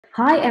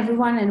Hi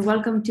everyone and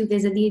welcome to the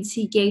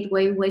ZDHC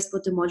Gateway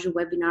Wastewater Module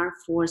webinar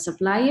for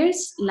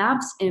suppliers,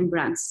 labs and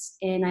brands.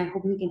 And I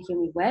hope you can hear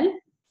me well.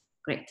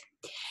 Great.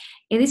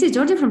 And this is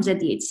Georgia from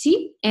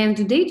ZDHC, and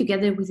today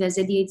together with the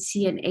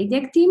ZDHC and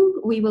ADEC team,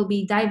 we will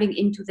be diving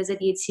into the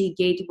ZDHC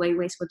Gateway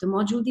Wastewater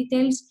Module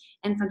details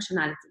and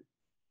functionality.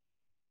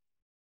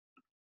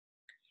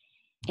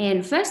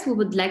 And first, we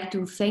would like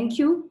to thank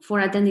you for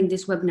attending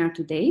this webinar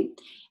today.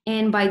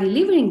 And by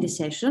delivering the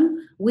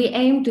session, we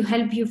aim to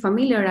help you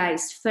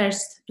familiarize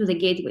first to the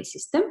gateway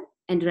system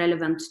and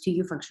relevant to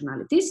you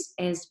functionalities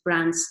as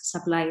brands,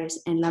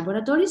 suppliers, and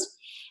laboratories.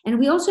 And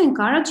we also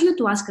encourage you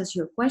to ask us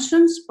your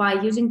questions by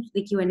using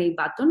the Q&A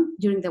button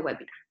during the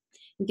webinar.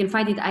 You can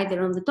find it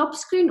either on the top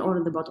screen or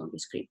on the bottom of the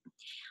screen.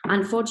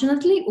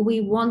 Unfortunately,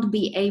 we won't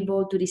be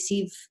able to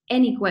receive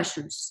any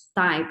questions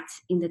typed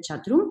in the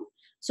chat room.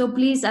 So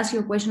please ask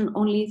your question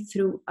only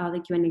through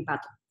the Q&A button.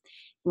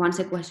 Once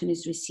a question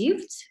is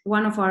received,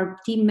 one of our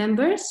team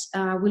members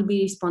will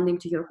be responding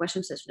to your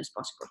questions as soon as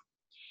possible.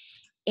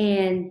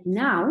 And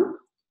now,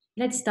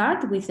 let's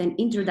start with an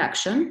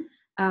introduction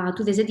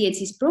to the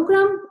ZDHC's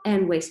program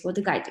and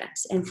wastewater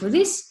guidelines. And for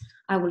this,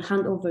 I will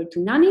hand over to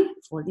Nani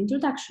for the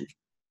introduction.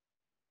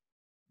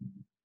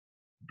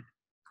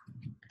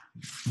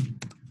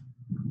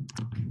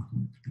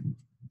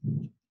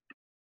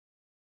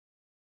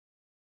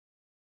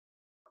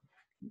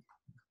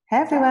 Hey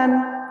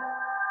everyone.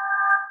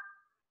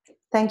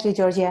 Thank you,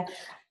 Georgia.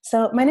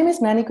 So my name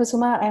is Nani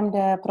Kusuma. I'm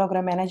the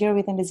program manager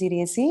within the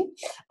ZDHC.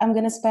 I'm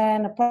going to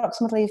spend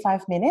approximately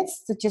 5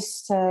 minutes to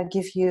just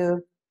give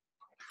you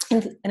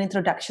an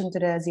introduction to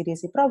the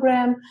ZDHC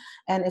program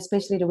and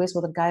especially the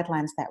wastewater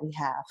guidelines that we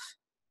have.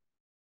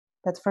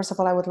 But first of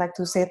all, I would like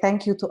to say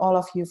thank you to all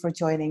of you for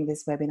joining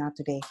this webinar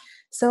today.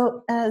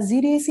 So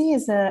ZDHC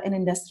is an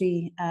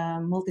industry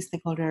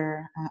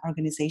multi-stakeholder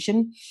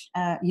organization.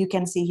 You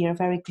can see here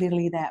very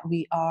clearly that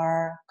we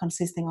are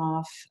consisting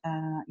of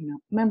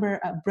member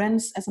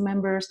brands as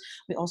members.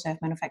 We also have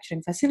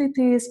manufacturing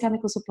facilities,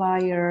 chemical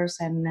suppliers,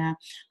 and a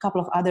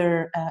couple of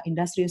other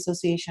industry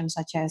associations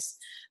such as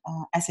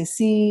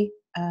SAC,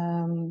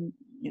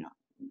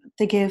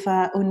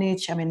 Tegeva,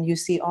 UNIC, I mean, you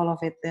see all of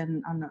it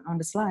on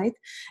the slide,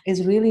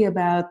 is really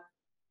about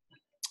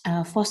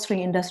fostering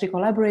industry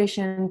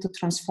collaboration to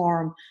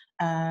transform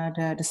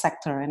the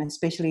sector. And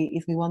especially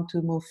if we want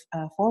to move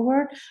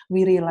forward,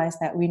 we realize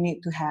that we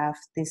need to have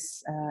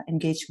this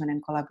engagement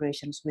and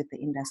collaborations with the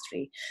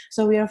industry.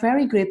 So we are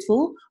very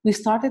grateful. We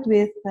started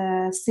with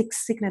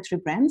 6 signatory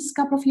brands a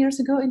couple of years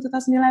ago in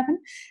 2011,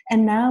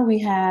 and now we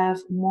have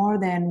more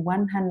than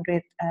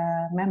 100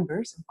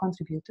 members and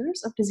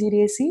contributors of the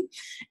ZDHC,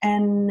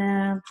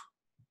 and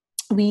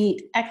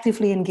we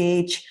actively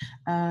engage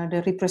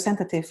the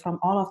representative from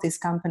all of these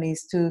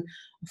companies to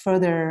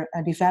further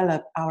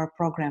develop our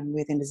program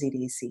within the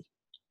ZDHC.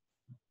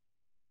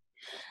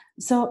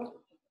 So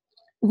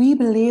we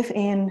believe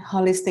in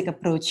holistic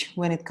approach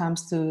when it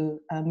comes to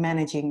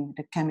managing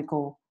the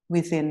chemical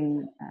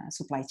within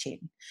supply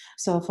chain.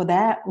 So for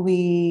that,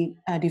 we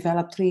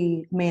developed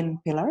 3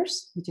 main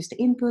pillars, which is the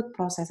input,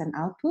 process, and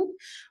output.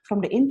 From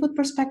the input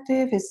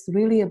perspective, it's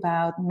really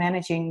about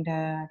managing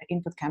the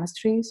input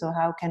chemistry. So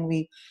how can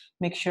we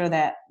make sure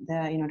that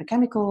the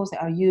chemicals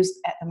that are used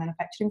at the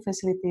manufacturing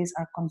facilities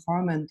are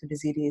conformant to the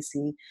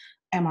ZDHC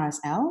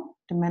MRSL,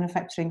 the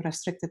Manufacturing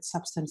Restricted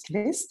Substance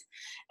List.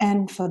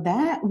 And for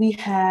that, we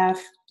have,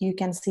 you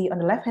can see on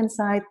the left-hand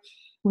side,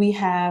 we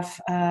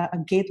have a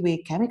gateway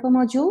chemical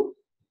module,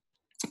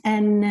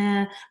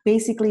 and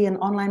basically an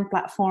online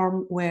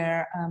platform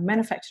where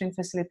manufacturing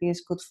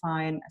facilities could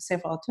find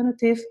several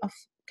alternatives of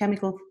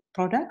chemical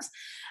products.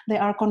 They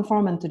are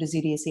conformant to the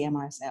ZDHC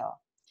MRSL.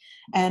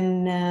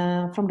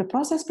 And from the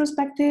process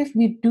perspective,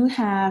 we do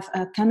have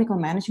a chemical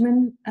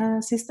management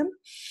system,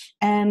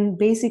 and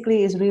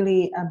basically is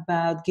really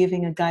about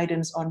giving a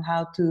guidance on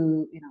how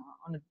to,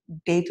 on a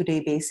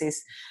day-to-day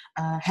basis,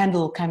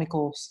 handle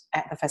chemicals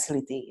at the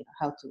facility,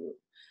 how to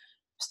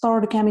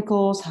store the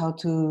chemicals, how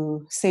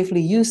to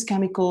safely use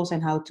chemicals,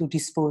 and how to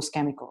dispose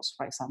chemicals,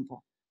 for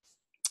example.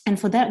 And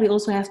for that, we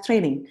also have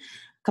training,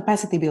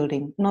 capacity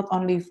building, not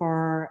only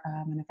for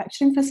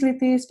manufacturing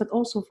facilities, but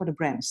also for the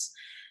brands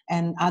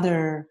and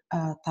other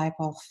type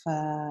of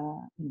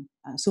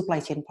supply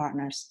chain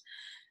partners.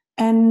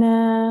 And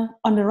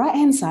on the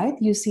right-hand side,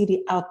 you see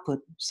the output.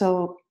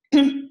 So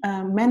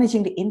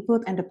managing the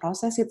input and the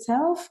process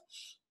itself,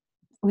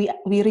 we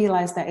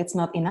realize that it's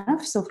not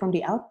enough. So from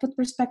the output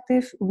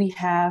perspective, we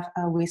have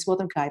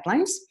wastewater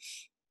guidelines.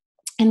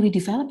 And we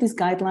developed these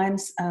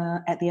guidelines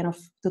at the end of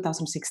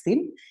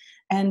 2016.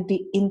 And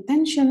the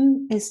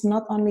intention is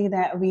not only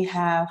that we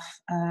have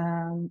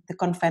the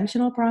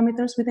conventional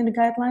parameters within the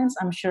guidelines.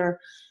 I'm sure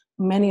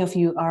many of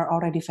you are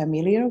already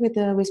familiar with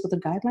the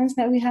wastewater guidelines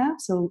that we have.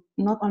 So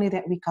not only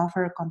that we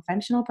cover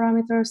conventional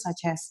parameters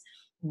such as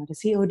the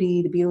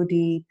COD, the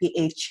BOD,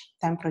 pH,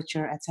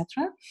 temperature,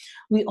 etc.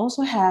 We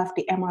also have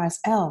the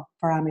MRSL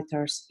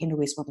parameters in the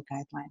wastewater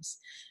guidelines.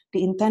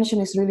 The intention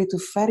is really to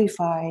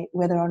verify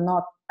whether or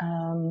not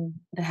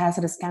the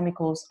hazardous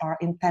chemicals are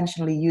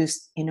intentionally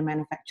used in the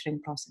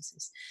manufacturing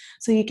processes.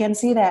 So you can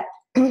see that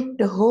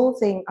the whole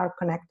thing are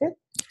connected.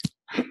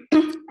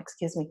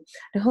 Excuse me,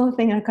 the whole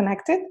thing are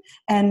connected,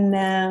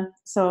 and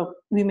so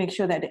we make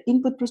sure that the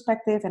input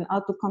perspective and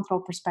output control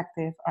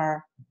perspective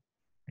are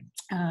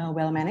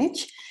well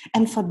managed.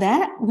 And for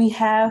that, we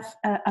have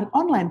an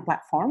online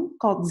platform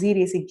called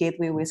ZDHC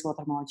Gateway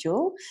Wastewater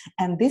Module.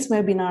 And this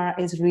webinar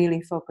is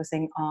really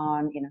focusing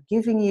on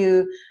giving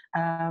you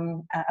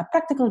a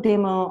practical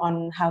demo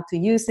on how to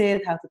use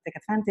it, how to take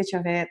advantage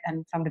of it,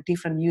 and from the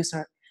different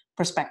user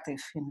perspective,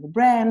 the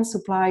brands,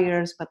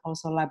 suppliers, but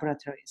also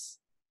laboratories.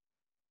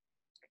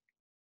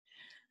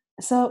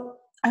 So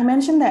I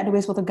mentioned that the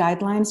wastewater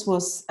guidelines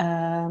was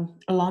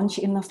launched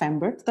in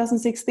November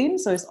 2016,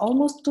 so it's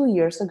almost 2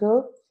 years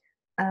ago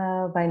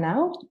by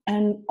now.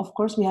 And of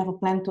course, we have a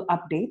plan to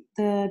update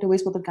the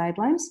wastewater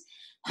guidelines,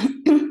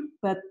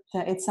 but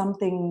it's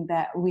something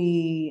that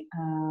we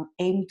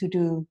aim to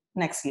do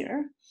next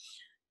year.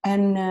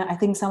 And I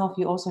think some of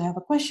you also have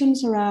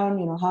questions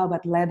around, how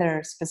about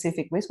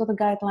leather-specific wastewater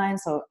guidelines?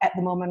 So at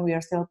the moment, we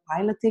are still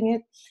piloting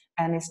it,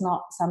 and it's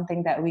not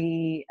something that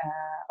we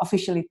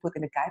officially put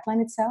in the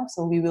guideline itself.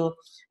 So we will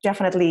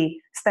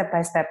definitely,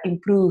 step-by-step,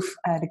 improve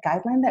the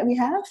guideline that we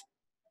have.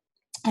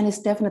 And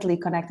it's definitely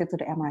connected to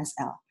the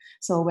MRSL.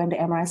 So when the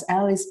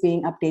MRSL is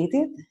being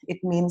updated,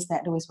 it means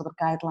that the wastewater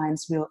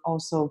guidelines will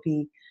also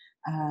be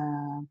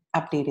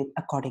updated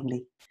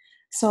accordingly.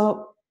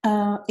 So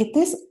it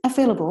is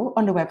available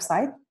on the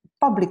website,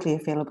 publicly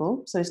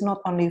available. So it's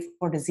not only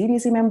for the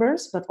ZDHC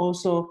members, but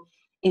also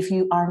if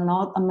you are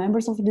not a member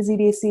of the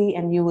ZDHC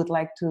and you would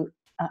like to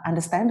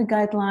understand the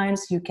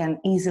guidelines, you can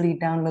easily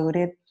download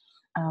it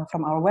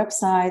from our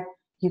website.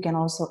 You can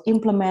also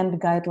implement the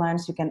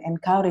guidelines. You can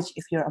encourage,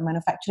 if you're a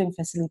manufacturing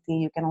facility,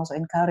 you can also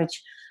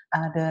encourage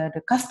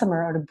the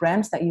customer or the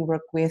brands that you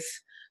work with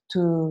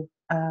to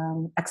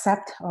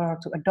accept or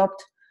to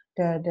adopt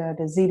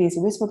the ZDHC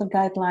wastewater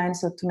guidelines,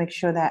 so to make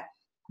sure that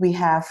we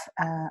have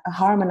a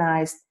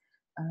harmonized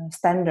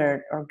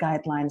standard or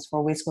guidelines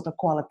for wastewater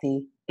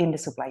quality in the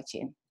supply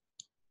chain.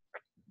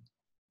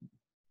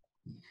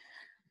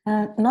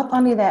 Not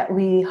only that,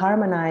 we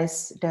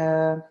harmonize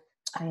the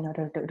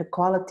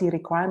quality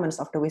requirements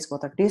of the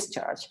wastewater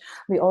discharge,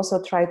 we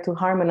also try to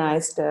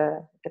harmonize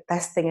the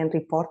testing and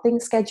reporting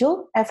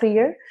schedule every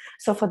year.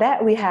 So for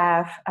that, we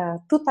have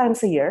 2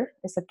 times a year,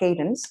 it's a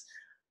cadence,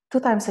 2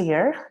 times a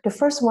year. The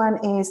first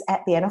one is at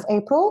the end of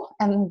April,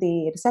 and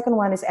the second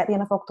one is at the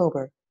end of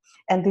October.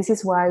 And this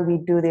is why we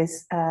do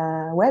this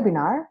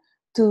webinar,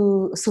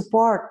 to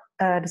support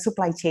the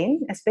supply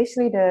chain,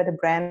 especially the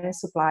brands,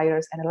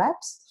 suppliers, and the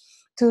labs,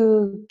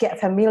 to get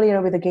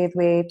familiar with the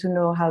gateway, to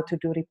know how to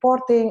do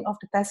reporting of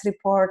the test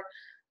report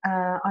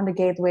on the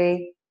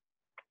gateway,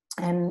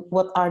 and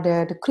what are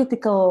the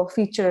critical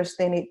features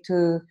they need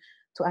to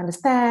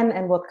understand,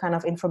 and what kind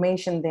of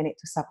information they need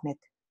to submit.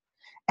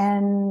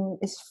 And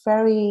it's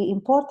very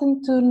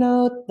important to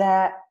note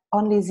that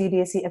only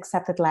ZDHC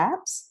accepted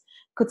labs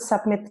could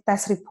submit the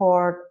test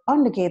report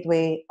on the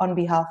gateway on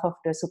behalf of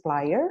the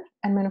supplier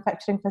and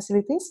manufacturing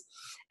facilities.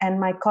 And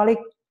my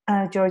colleague,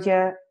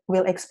 Georgia,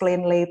 will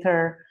explain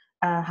later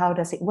how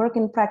does it work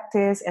in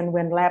practice, and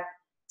when lab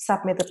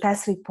submit the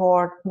test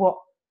report, what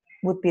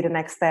would be the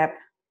next step,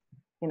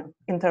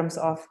 in terms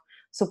of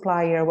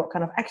supplier, what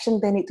kind of action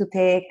they need to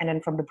take, and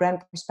then from the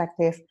brand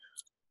perspective,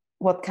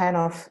 what kind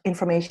of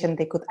information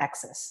they could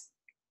access.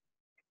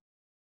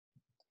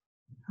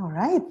 All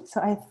right,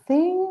 so I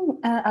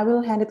think I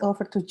will hand it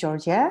over to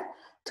Georgia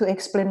to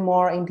explain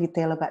more in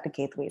detail about the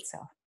gateway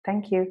itself.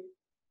 Thank you.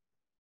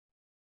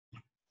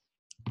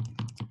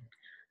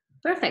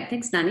 Perfect,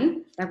 thanks,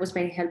 Dani. That was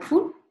very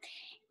helpful.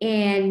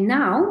 And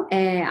now,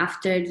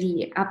 after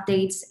the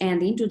updates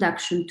and the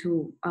introduction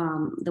to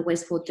the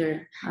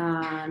wastewater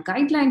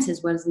guidelines,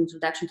 as well as the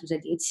introduction to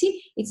ZDHC,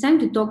 it's time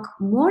to talk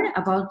more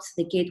about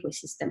the gateway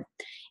system.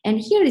 And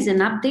here is an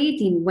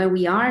update in where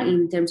we are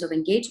in terms of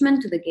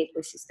engagement to the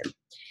gateway system.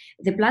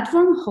 The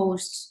platform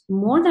hosts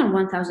more than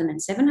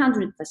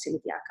 1,700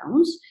 facility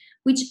accounts,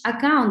 which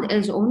account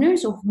as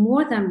owners of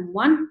more than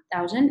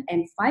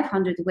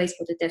 1,500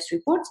 wastewater test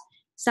reports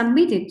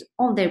submitted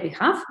on their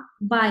behalf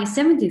by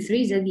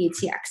 73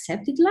 ZDHC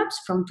accepted labs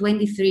from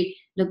 23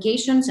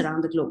 locations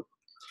around the globe.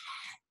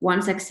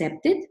 Once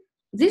accepted,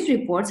 these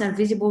reports are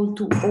visible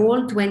to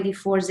all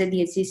 24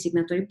 ZDHC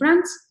signatory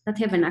brands that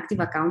have an active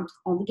account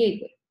on the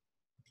gateway.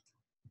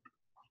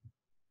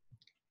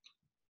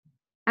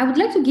 I would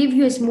like to give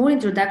you a small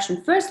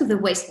introduction first to the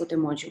wastewater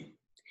module.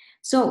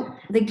 So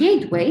the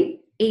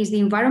gateway is the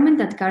environment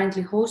that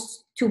currently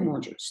hosts 2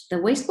 modules, the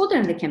wastewater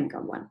and the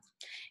chemical one.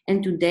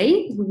 And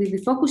today, we will be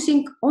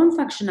focusing on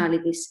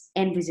functionalities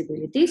and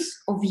visibilities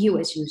of you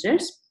as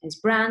users, as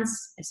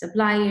brands, as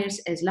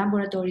suppliers, as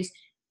laboratories,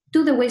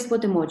 to the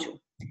wastewater module.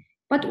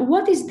 But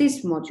what is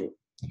this module?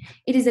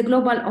 It is a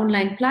global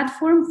online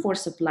platform for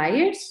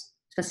suppliers,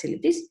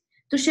 facilities,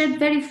 to share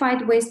verified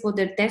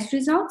wastewater test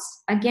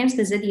results against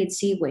the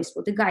ZDHC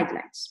wastewater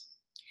guidelines.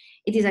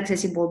 It is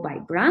accessible by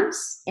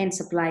brands and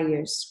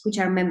suppliers which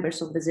are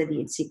members of the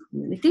ZDHC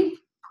community,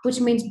 which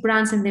means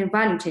brands and their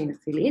value chain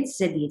affiliates,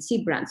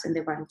 ZDHC brands and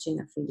their value chain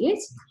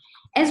affiliates,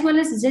 as well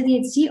as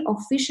ZDHC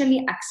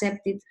officially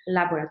accepted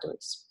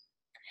laboratories.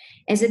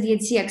 A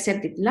ZDHC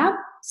accepted lab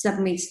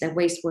submits the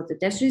wastewater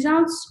test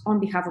results on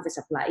behalf of the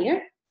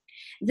supplier.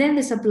 Then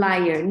the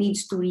supplier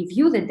needs to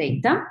review the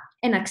data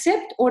and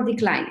accept or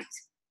decline it.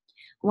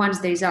 Once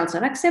the results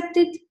are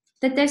accepted,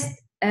 the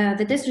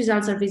test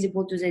results are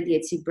visible to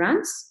ZDHC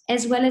brands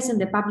as well as in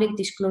the public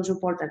disclosure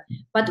portal.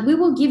 But we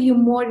will give you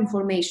more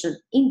information,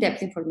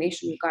 in-depth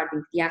information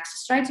regarding the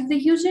access rights of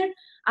the user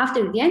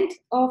after the end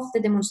of the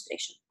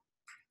demonstration.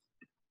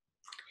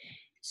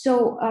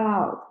 So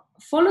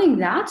following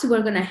that,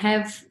 we're going to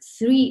have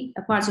three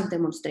parts of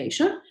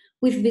demonstration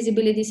with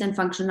visibilities and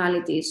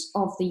functionalities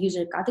of the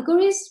user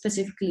categories,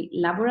 specifically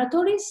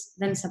laboratories,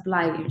 then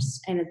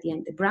suppliers, and at the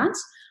end the brands,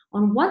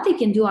 on what they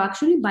can do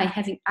actually by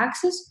having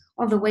access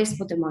of the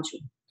wastewater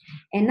module.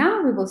 And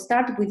now we will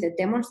start with a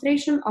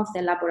demonstration of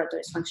the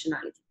laboratories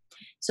functionality.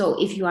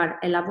 So if you are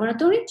a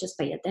laboratory, just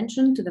pay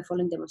attention to the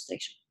following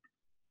demonstration.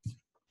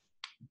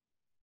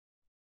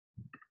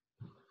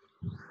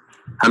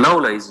 Hello,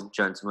 ladies and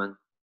gentlemen.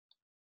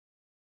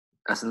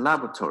 As a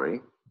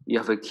laboratory, you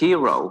have a key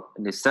role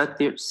in the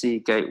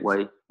ZDHC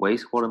Gateway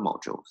Wastewater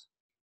Modules.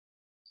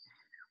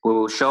 We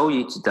will show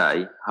you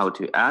today how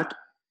to add,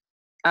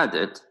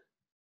 edit,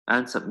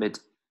 and submit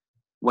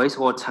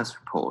wastewater test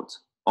reports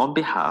on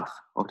behalf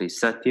of the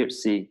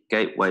ZDHC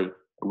Gateway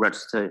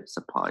registered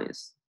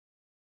suppliers.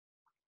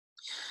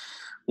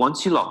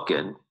 Once you log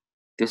in,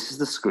 this is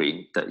the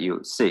screen that you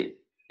will see.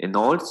 In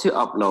order to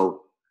upload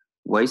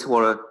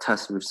wastewater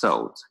test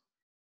results,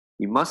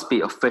 you must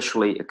be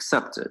officially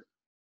accepted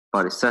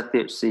by the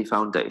ZDHC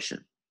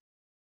Foundation.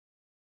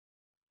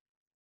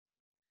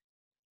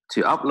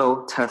 To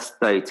upload test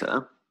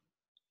data,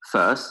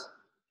 first,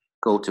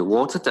 go to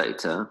Water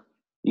Data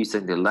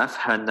using the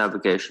left-hand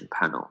navigation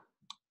panel.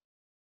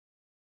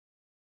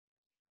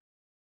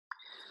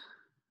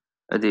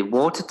 At the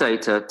Water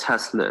Data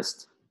test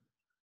list,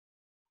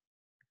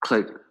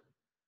 click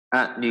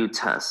Add New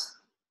Test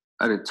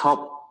at the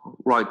top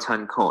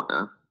right-hand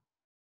corner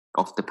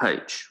of the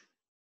page.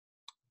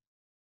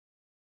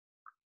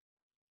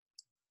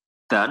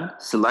 Then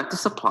select the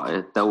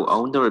supplier that will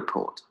own the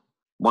report.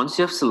 Once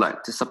you have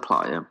selected the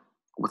supplier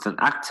with an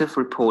active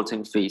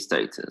reporting fee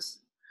status,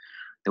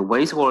 the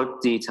wastewater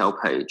detail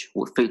page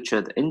will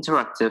feature the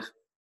interactive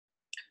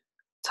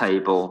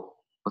table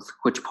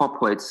which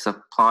populates the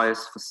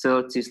supplier's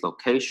facilities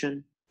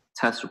location,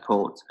 test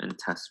report, and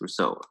test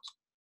result.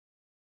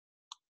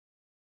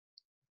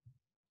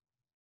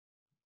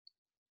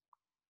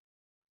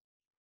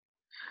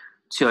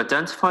 To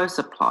identify a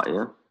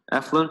supplier,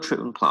 effluent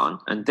treatment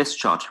plant, and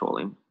discharge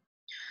volume,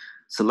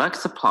 select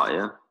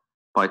supplier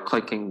by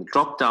clicking the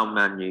drop-down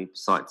menu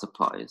beside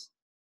suppliers.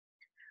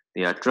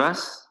 The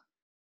address,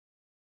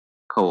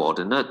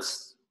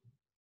 coordinates,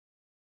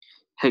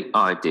 HIC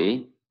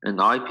ID, and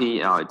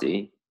IP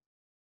ID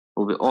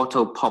will be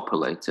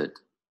auto-populated.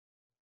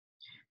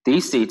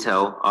 These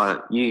details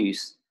are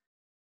used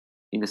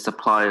in the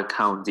supplier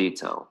account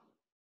detail.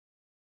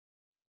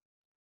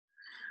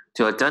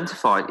 To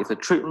identify if a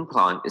treatment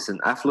plant is an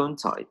effluent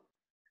type,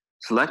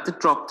 select the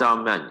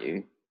drop-down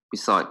menu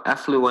beside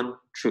effluent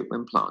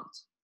treatment plant.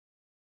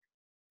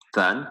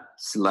 Then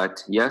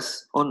select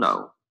yes or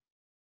no.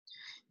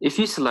 If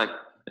you select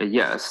a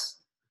yes,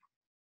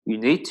 you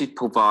need to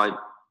provide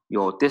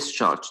your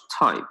discharge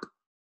type.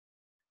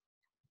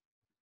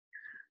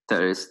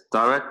 That is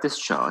direct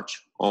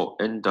discharge or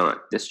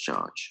indirect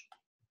discharge.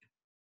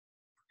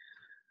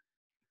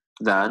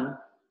 Then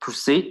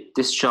proceed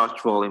discharge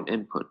volume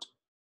input.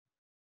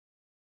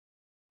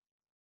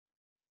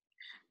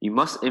 You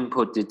must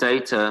input the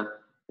data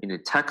in the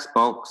text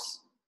box.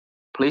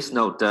 Please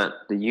note that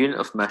the unit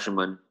of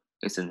measurement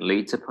is in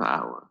liter per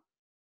hour.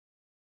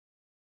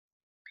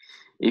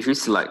 If you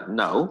select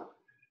no,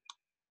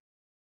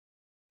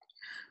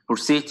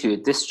 proceed to the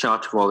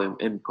discharge volume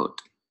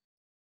input.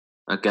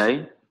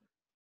 Again,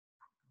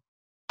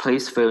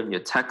 please fill in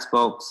your text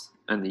box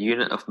and the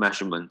unit of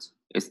measurement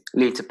is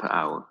liter per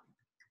hour.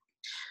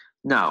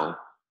 Now,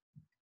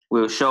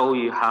 we'll show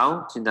you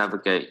how to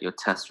navigate your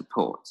test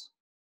report.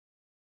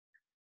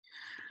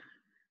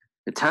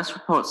 The test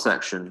report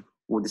section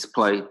will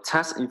display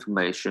test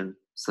information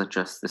such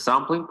as the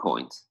sampling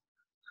point,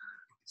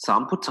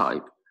 sample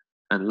type,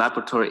 and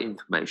laboratory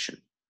information,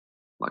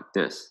 like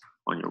this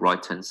on your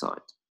right-hand side.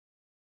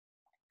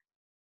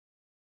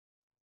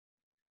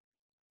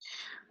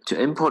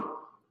 To import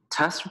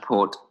test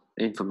report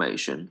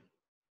information,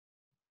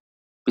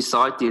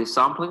 beside the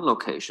sampling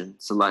location,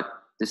 select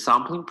the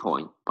sampling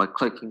point by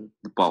clicking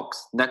the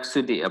box next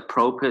to the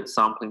appropriate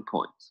sampling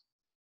point.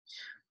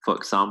 For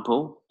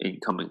example,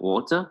 incoming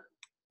water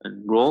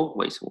and raw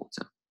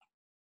wastewater.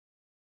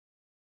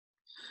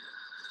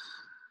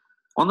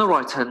 On the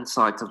right-hand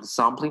side of the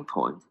sampling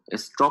point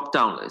is a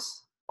drop-down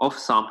list of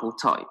sample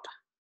type.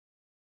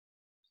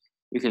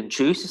 You can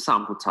choose the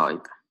sample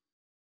type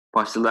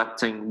by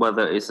selecting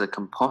whether it's a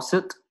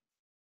composite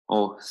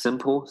or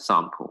simple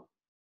sample.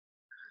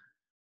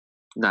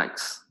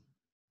 Next,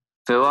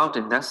 fill out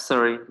the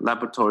necessary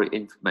laboratory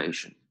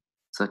information,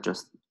 such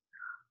as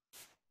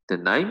the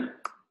name,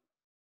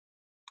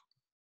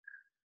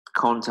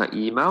 contact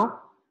email,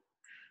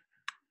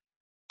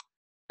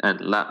 and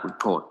lab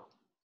report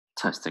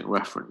testing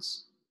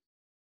reference.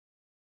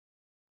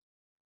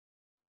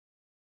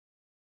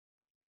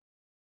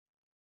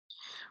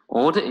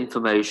 All the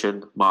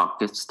information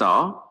marked with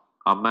star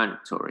are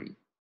mandatory.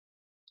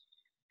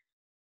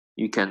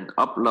 You can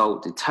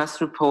upload the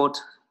test report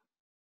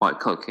by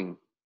clicking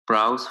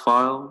Browse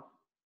File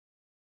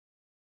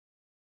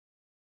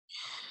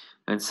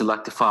and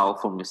select the file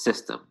from your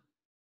system.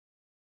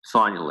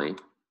 Finally,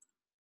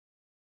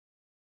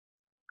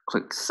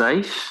 click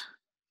Save.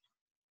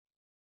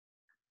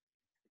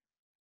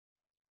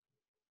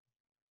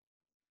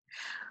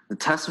 The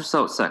test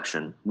results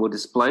section will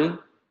display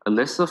a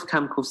list of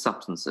chemical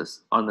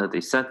substances under the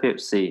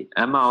ZDHC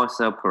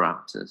MRSL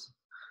parameters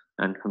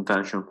and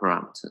conventional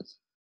parameters.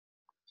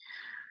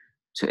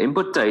 To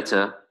input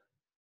data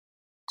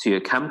to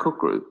your chemical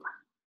group,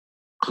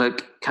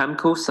 click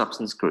Chemical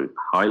Substance Group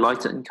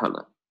highlighted in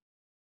color.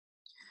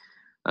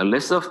 A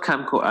list of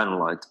chemical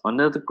analytes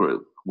under the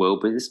group will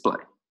be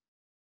displayed.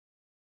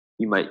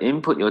 You may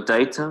input your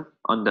data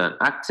under an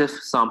active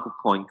sample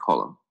point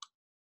column.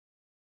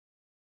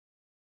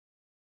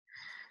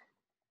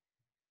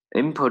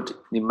 Input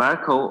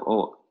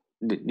numerical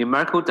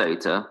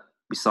data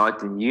beside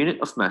the unit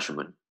of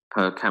measurement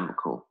per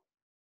chemical,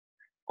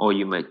 or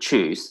you may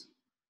choose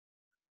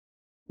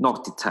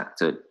not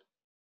detected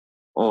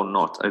or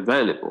not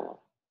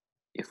available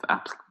if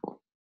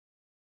applicable.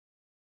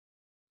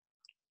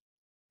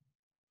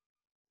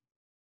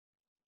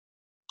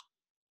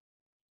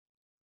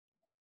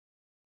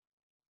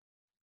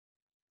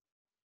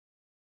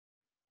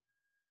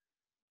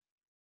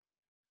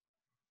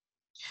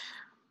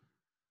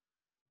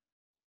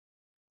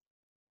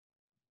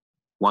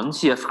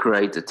 Once you have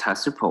created a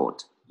test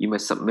report, you may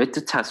submit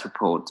the test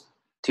report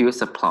to your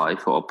supplier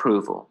for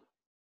approval.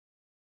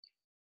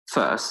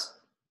 First,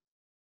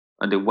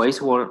 on the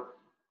wastewater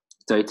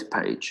data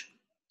page,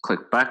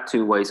 click back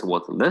to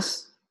wastewater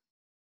list.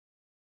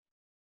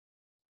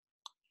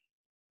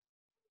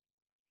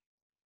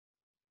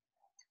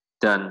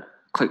 Then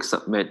click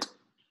Submit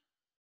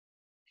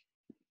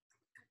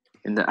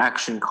in the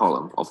action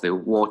column of the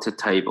water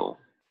table.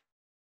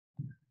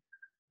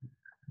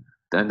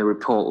 Then the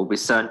report will be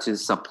sent to the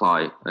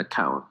supply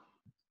account.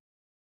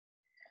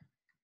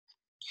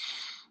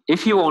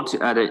 If you want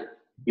to edit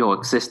your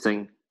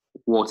existing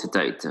water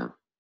data,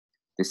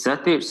 the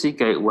ZDHC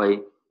Gateway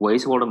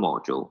Wastewater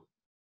Module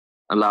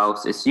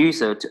allows its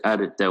user to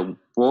edit their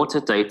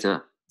water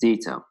data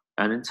detail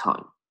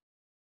anytime.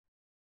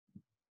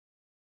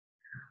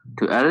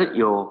 To edit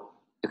your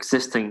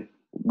existing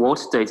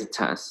water data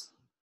test,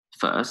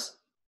 first,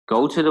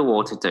 go to the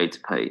water data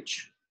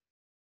page.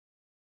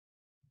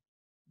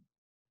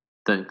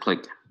 Then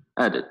click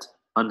Edit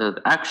under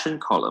the Action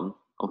column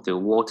of the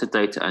water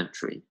data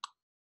entry.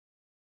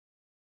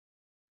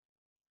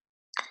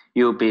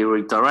 You'll be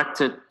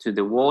redirected to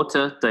the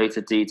water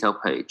data detail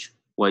page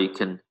where you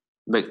can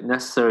make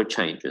necessary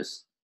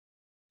changes.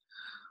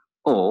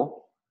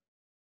 Or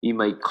you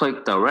may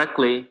click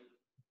directly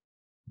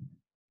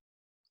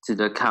to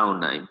the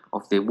account name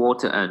of the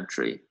water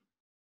entry.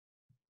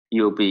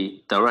 You'll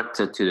be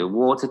directed to the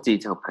water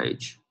detail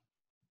page.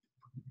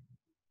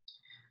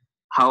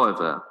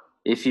 However,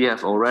 if you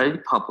have already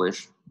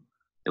published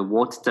the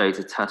water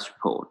data test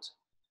report,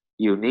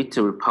 you need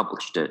to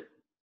republish it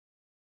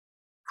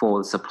for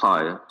the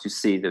supplier to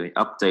see the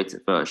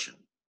updated version.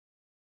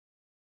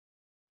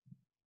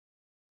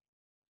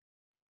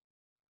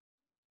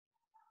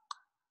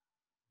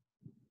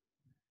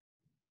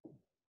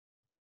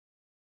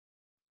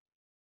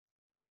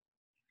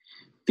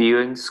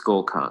 Viewing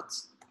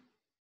scorecards.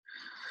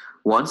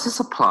 Once the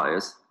supplier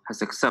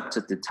has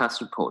accepted the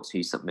test reports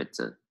you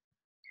submitted,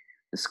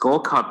 the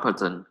scorecard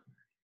button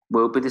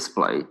will be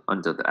displayed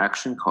under the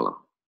Action column.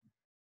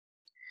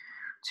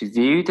 To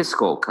view the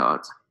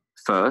scorecard,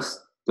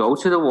 first go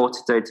to the water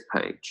data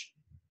page.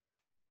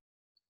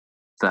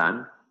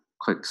 Then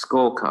click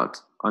Scorecard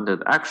under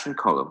the Action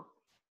column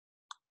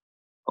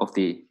of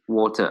the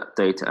water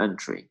data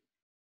entry.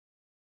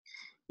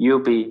 You'll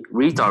be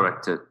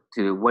redirected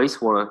to the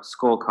wastewater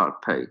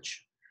scorecard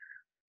page,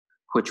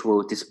 which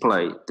will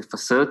display the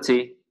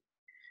facility,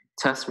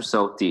 test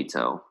result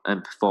detail,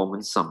 and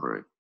performance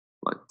summary,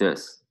 like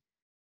this.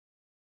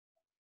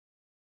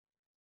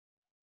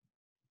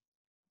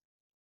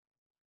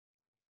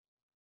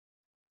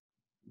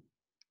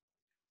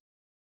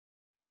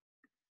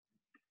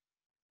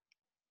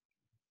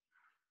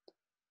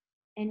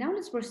 And now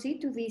let's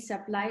proceed to the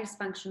supplier's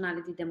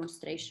functionality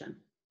demonstration.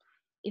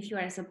 If you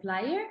are a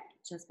supplier,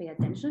 just pay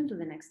attention to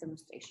the next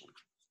demonstration.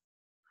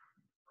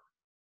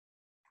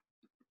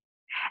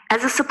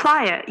 As a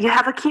supplier, you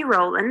have a key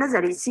role in the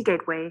ZDHC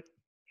Gateway.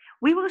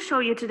 We will show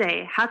you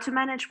today how to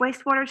manage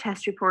wastewater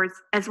test reports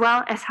as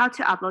well as how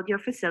to upload your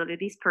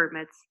facilities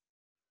permits.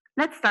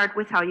 Let's start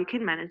with how you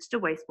can manage the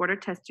wastewater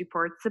test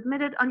report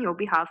submitted on your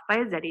behalf by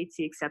a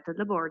ZDHC accepted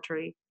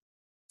laboratory.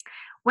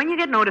 When you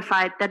get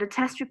notified that a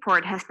test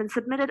report has been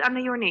submitted under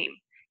your name,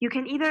 you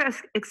can either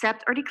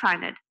accept or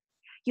decline it.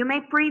 You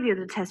may preview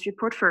the test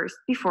report first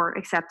before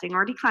accepting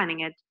or declining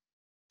it.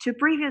 To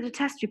preview the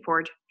test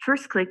report,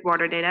 first click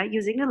Water Data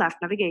using the left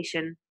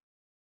navigation.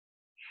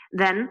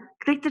 Then,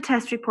 click the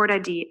test report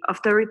ID of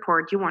the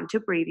report you want to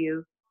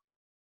preview.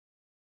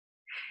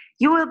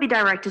 You will be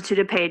directed to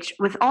the page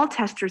with all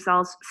test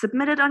results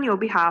submitted on your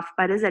behalf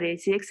by the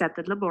ZDHC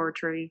accepted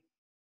laboratory.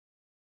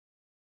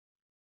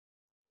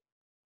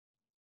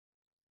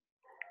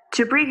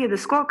 To preview the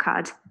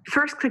scorecard,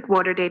 first click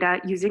Water Data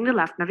using the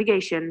left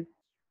navigation.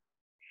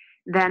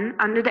 Then,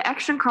 under the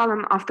Action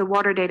column of the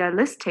Water Data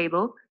list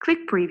table, click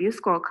Preview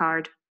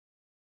Scorecard.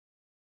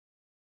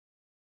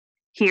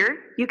 Here,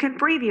 you can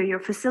preview your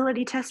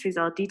facility test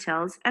result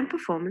details and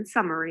performance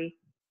summary.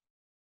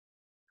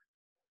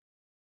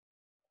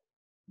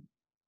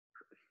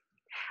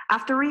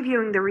 After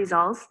reviewing the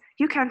results,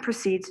 you can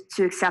proceed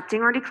to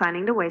accepting or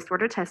declining the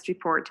wastewater test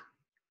report.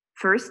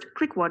 First,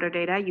 click Water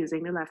Data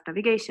using the left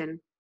navigation.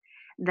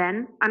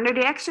 Then, under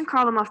the Action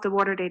column of the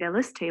Water Data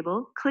list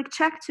table, click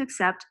Check to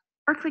accept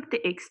or click the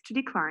X to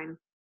decline.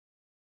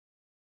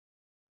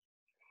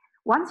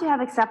 Once you have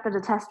accepted a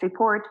test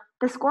report,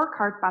 the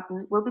Scorecard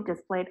button will be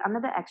displayed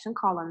under the Action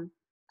column.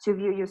 To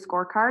view your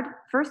scorecard,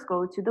 first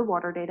go to the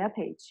Water Data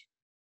page.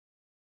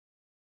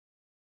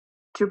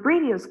 To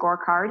preview a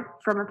scorecard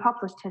from a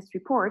published test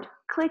report,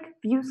 click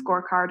View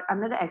Scorecard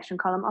under the Action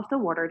column of the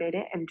Water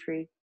Data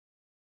entry.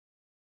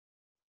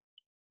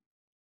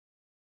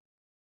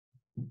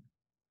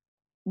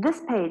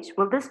 This page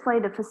will display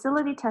the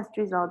facility test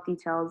result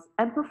details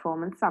and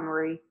performance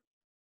summary.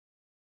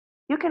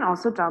 You can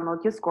also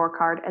download your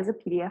scorecard as a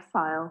PDF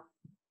file.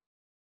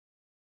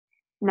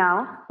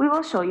 Now, we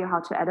will show you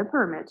how to add a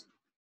permit.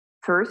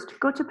 First,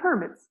 go to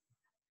Permits.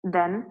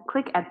 Then,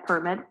 click Add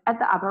Permit at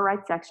the upper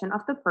right section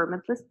of the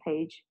permit list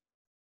page.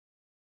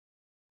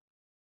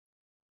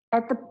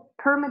 At the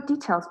Permit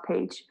Details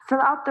page,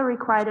 fill out the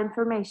required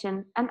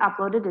information and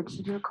upload a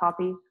digital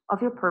copy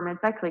of your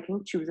permit by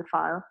clicking Choose a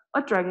File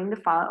or dragging the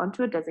file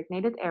onto a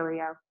designated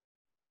area.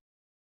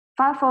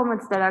 File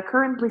formats that are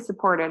currently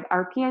supported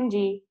are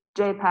PNG,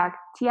 JPEG,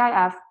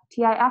 TIF,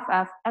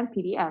 TIFF, and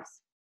PDFs.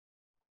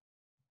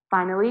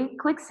 Finally,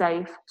 click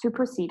Save to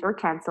proceed or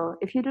cancel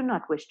if you do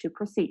not wish to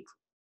proceed.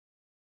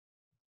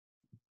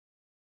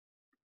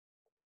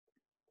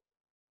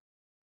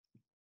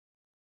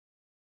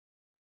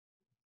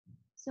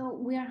 So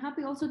we are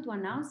happy also to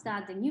announce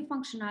that the new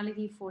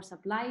functionality for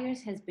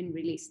suppliers has been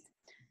released.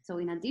 So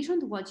in addition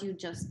to what you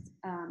just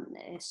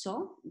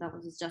saw, that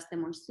was just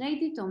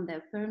demonstrated on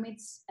the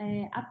permits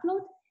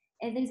upload,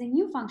 there is a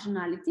new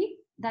functionality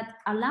that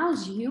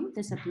allows you,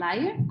 the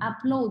supplier,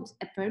 upload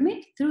a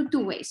permit through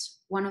two ways.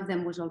 One of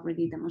them was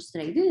already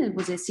demonstrated. It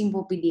was a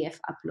simple PDF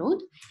upload.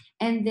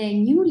 And the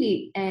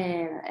newly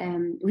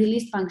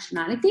released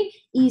functionality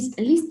is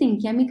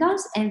listing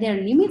chemicals and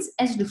their limits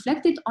as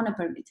reflected on a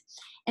permit.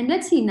 And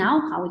let's see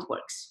now how it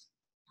works.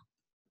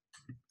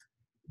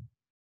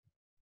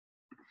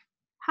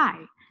 Hi,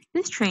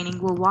 this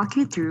training will walk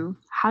you through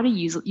how to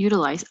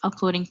utilize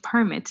uploading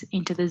permits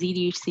into the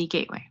ZDHC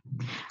Gateway.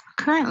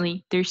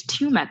 Currently, there's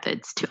two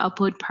methods to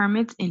upload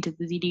permits into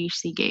the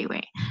ZDHC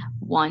Gateway.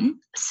 One,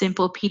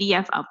 simple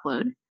PDF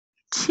upload.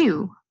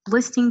 Two,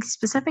 listing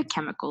specific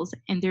chemicals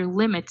and their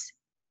limits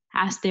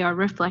as they are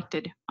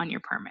reflected on your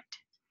permit.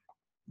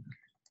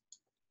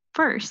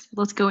 First,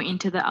 let's go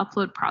into the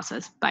upload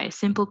process by a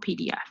simple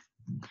PDF.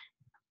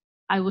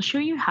 I will show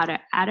you how to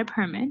add a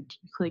permit.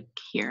 Click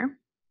here.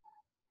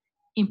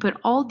 Input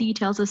all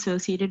details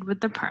associated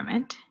with the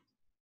permit,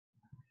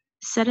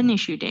 set an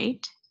issue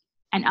date,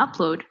 and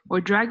upload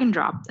or drag and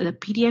drop the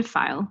PDF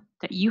file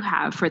that you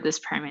have for this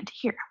permit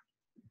here.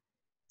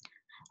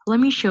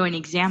 Let me show an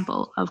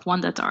example of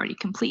one that's already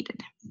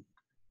completed.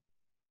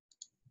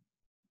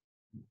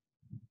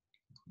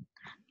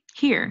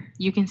 Here,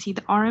 you can see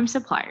the RM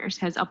Suppliers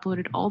has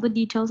uploaded all the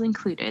details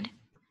included,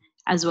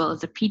 as well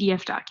as a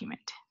PDF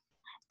document.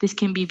 This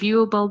can be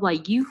viewable by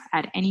you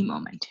at any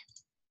moment.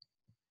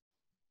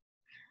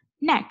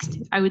 Next,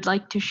 I would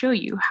like to show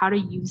you how to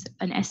use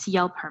an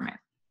SCL permit.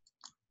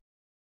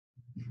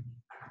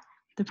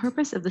 The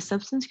purpose of the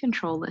Substance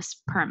Control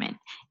List permit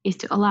is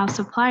to allow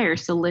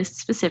suppliers to list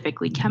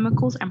specifically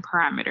chemicals and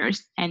parameters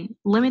and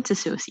limits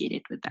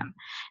associated with them.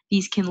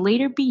 These can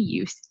later be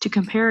used to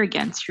compare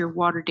against your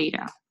water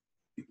data.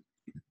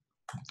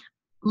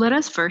 Let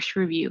us first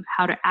review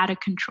how to add a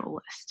control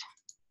list.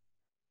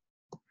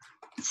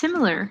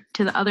 Similar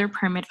to the other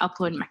permit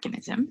upload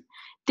mechanism,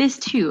 this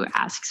too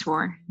asks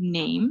for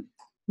name,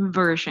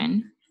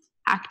 version,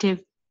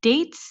 active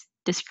dates,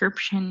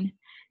 description,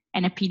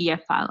 and a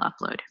PDF file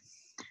upload.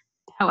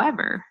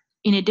 However,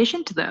 in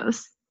addition to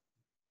those,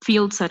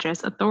 fields such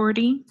as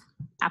authority,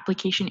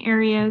 application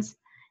areas,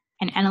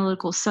 and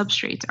analytical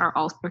substrates are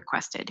all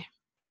requested.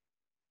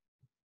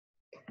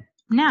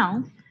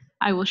 Now,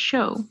 I will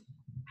show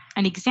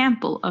an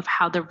example of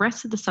how the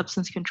rest of the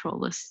substance control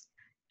list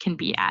can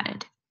be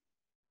added.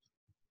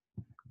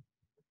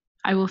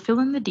 I will fill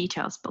in the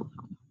details below.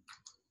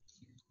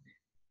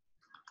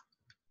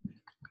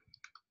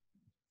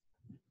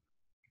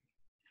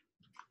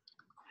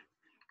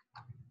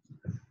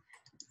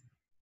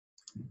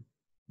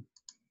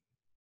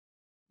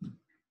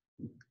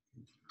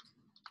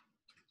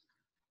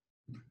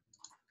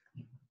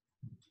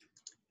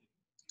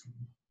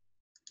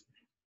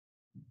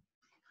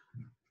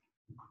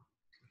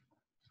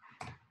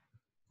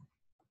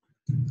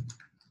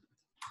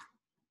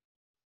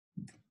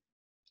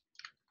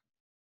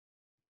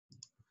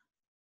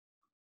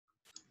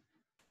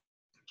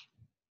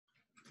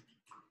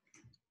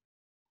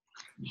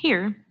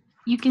 Here,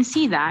 you can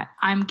see that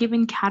I'm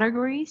given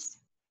categories,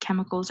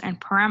 chemicals, and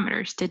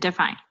parameters to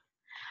define.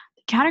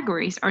 The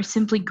categories are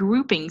simply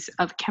groupings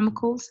of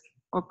chemicals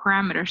or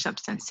parameter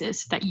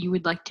substances that you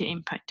would like to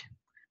input.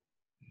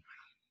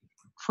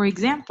 For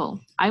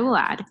example, I will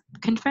add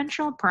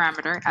conventional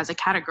parameter as a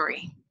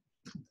category.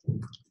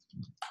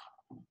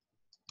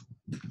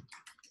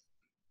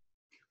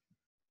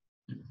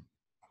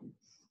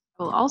 I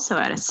will also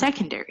add a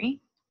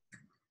secondary,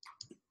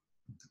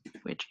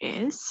 which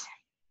is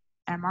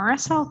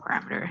MRSL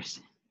parameters.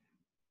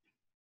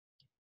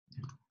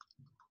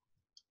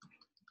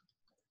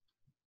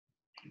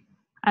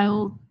 I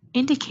will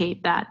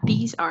indicate that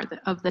these are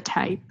of the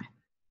type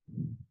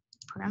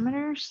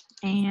parameters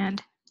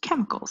and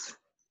chemicals.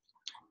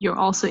 You're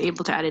also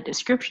able to add a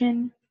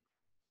description,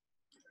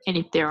 and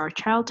if there are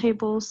child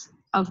tables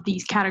of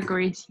these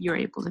categories, you're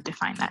able to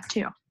define that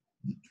too.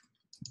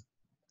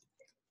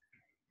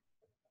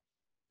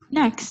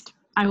 Next,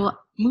 I will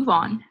move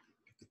on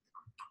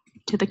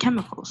to the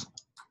chemicals.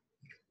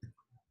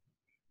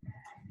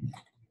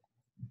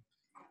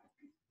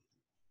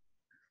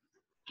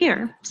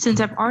 Here,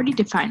 since I've already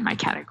defined my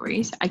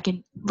categories, I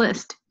can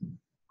list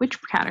which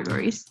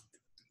categories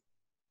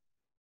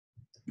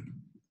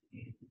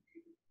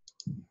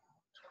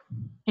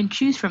and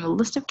choose from a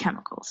list of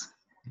chemicals.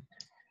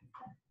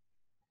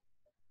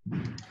 I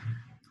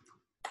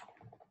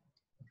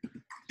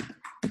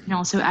can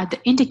also add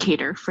the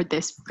indicator for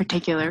this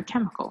particular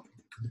chemical.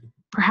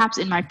 Perhaps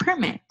in my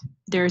permit,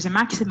 there is a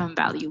maximum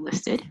value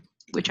listed,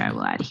 which I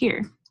will add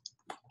here,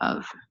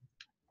 of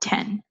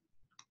 10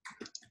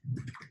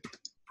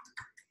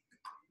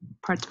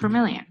 parts per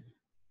million.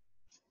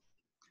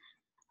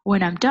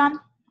 When I'm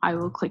done, I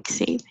will click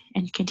Save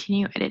and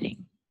continue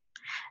editing.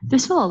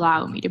 This will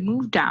allow me to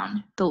move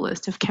down the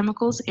list of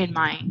chemicals in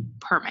my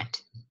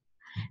permit.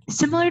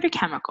 Similar to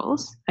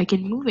chemicals, I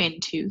can move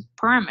into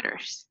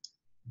parameters.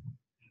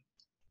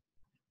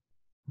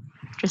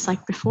 Just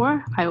like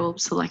before, I will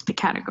select the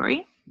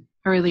category.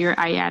 Earlier,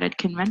 I added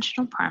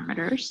conventional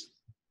parameters.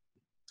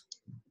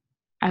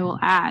 I will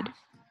add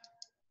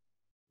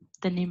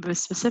the name of a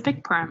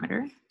specific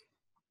parameter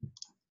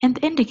and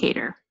the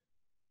indicator.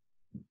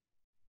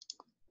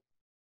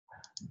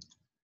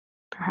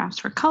 Perhaps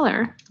for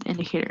color, the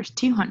indicator is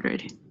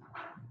 200.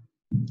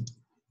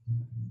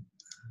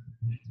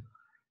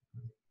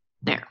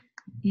 There.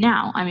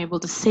 Now I'm able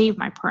to save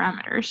my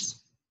parameters.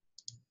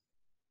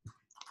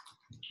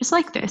 Just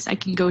like this, I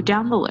can go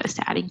down the list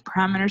adding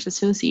parameters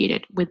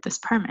associated with this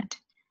permit,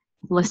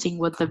 listing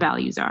what the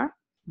values are,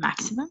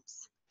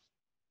 maximums,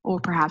 or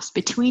perhaps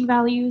between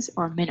values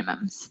or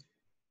minimums.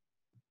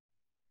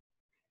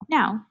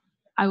 Now,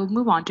 I will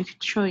move on to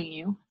showing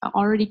you an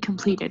already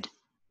completed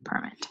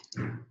permit.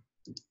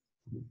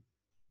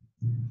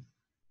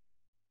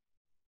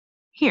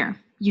 Here,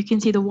 you can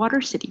see the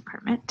Water City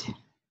permit.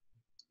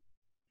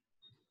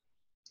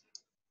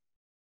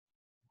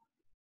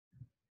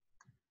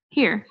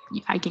 Here,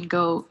 I can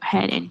go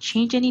ahead and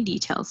change any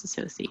details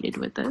associated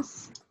with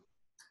this,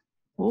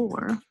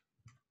 or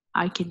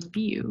I can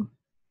view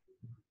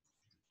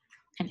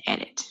and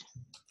edit.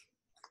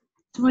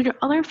 Similar to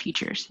other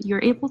features,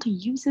 you're able to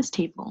use this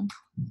table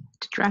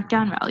to drag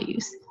down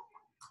values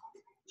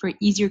for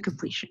easier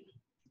completion.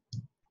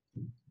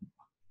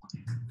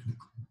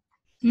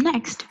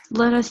 Next,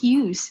 let us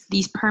use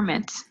these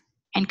permits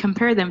and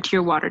compare them to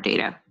your water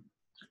data.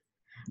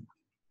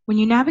 When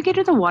you navigate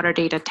to the Water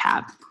Data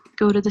tab,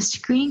 go to the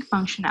Screening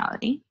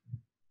functionality.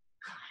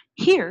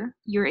 Here,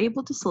 you're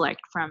able to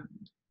select from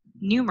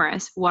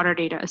numerous water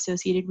data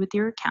associated with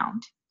your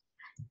account,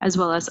 as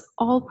well as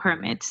all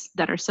permits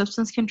that are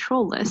substance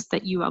control lists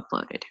that you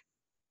uploaded.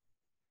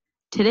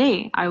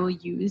 Today, I will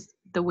use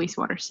the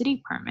Wastewater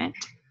City permit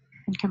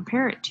and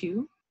compare it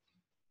to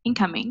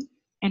incoming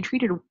and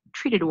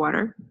treated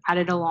water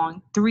added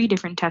along 3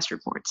 different test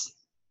reports.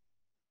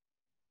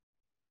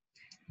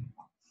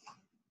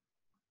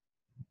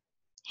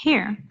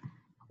 Here,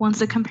 once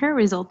the compare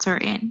results are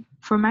in,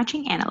 for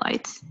matching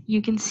analytes,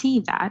 you can see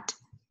that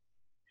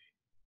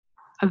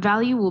a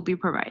value will be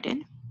provided,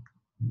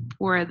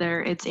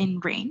 whether it's in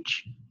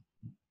range,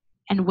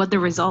 and what the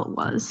result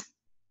was.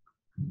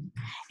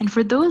 And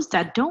for those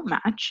that don't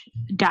match,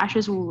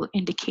 dashes will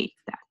indicate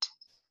that.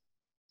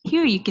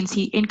 Here you can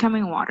see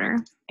incoming water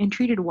and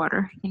treated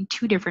water in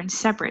two different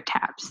separate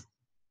tabs.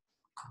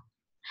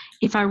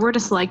 If I were to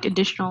select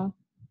additional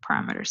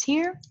parameters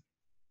here,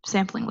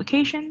 sampling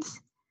locations,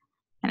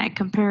 and I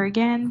compare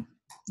again,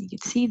 you can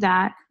see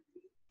that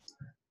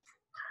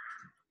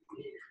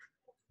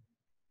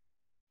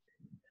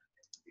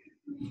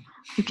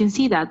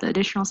the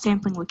additional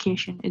sampling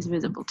location is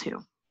visible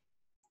too.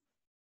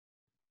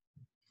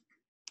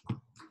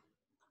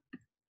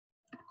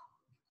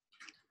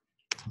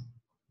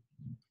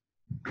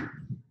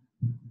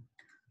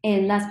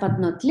 And last but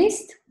not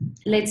least,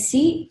 let's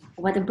see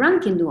what a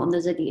brand can do on the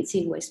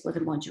ZDHC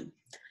Wastewater Module.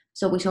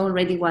 So we saw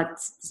already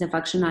what's the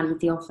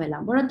functionality of a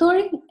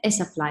laboratory, a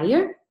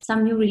supplier,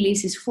 some new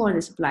releases for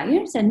the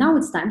suppliers, and now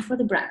it's time for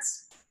the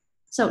brands.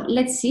 So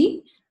let's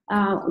see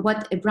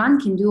what a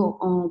brand can do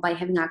by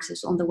having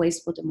access on the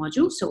Wastewater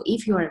Module. So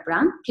if you are a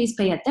brand, please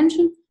pay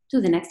attention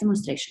to the next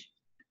demonstration.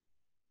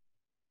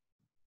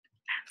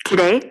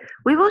 Today,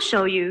 we will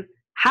show you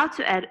how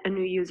to add a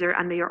new user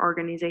under your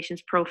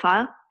organization's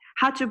profile,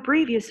 how to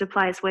preview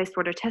suppliers'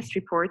 wastewater test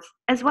reports,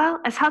 as well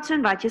as how to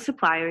invite your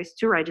suppliers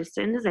to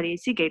register in the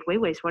ZDHC Gateway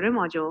Wastewater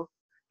Module.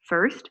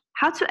 First,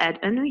 how to add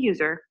a new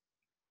user.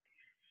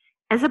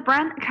 As a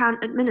brand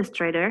account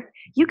administrator,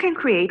 you can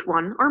create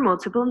one or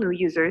multiple new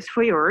users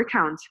for your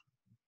account.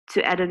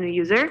 To add a new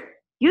user,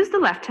 use the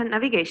left-hand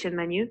navigation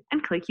menu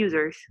and click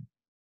Users.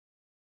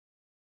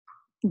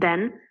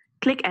 Then,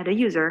 click Add a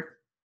User.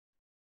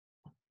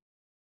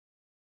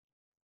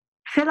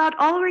 Fill out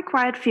all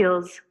required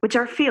fields, which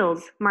are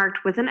fields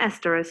marked with an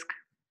asterisk.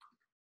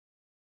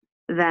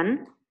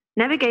 Then,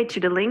 navigate to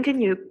the Link a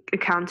New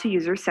Account to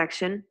User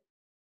section.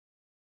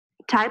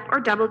 Type or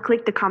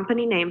double-click the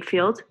company name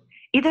field.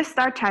 Either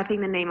start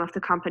typing the name of the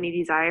company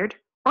desired,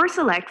 or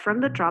select from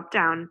the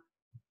drop-down.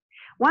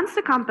 Once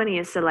the company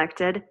is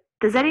selected,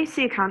 the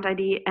ZDHC account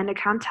ID and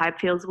account type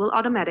fields will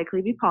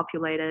automatically be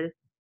populated.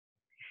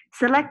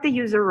 Select the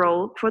user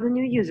role for the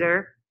new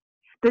user.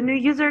 The new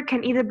user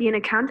can either be an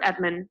account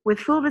admin with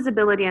full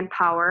visibility and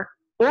power,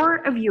 or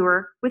a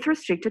viewer with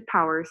restricted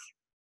powers.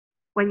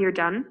 When you're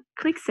done,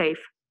 click Save.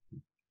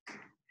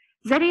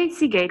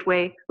 ZDHC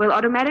Gateway will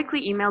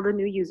automatically email the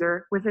new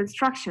user with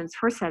instructions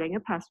for setting a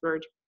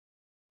password.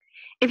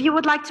 If you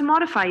would like to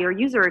modify your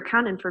user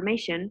account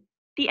information,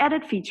 the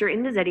Edit feature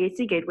in the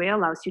ZDHC Gateway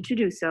allows you to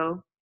do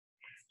so.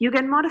 You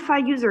can modify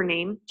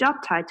username, job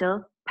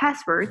title,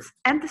 passwords,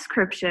 and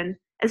description,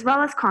 as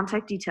well as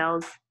contact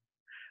details.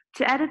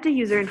 To edit the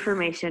user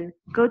information,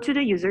 go to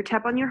the User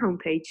tab on your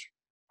homepage.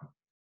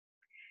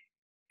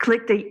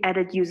 Click the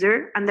Edit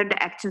User under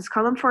the Actions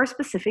column for a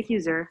specific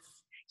user.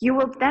 You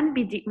will then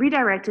be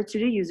redirected to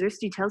the user's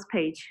details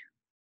page.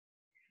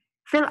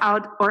 Fill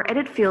out or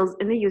edit fields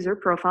in the user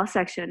profile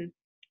section.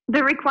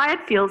 The required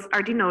fields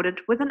are denoted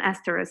with an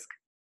asterisk.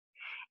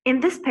 In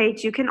this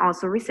page, you can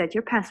also reset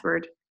your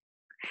password.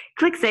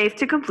 Click Save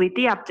to complete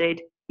the update.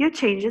 Your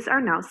changes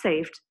are now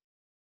saved.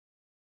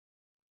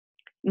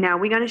 Now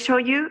we're going to show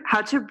you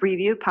how to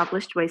preview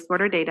published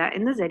wastewater data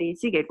in the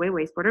ZDHC Gateway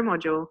Wastewater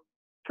Module.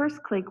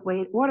 First, click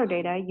Water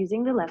Data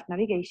using the left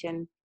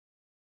navigation.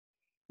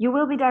 You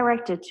will be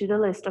directed to the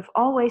list of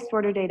all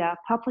wastewater data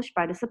published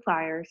by the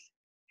suppliers.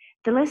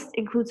 The list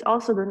includes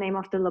also the name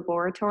of the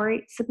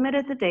laboratory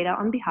submitted the data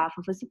on behalf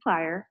of a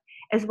supplier,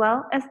 as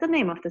well as the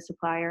name of the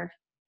supplier.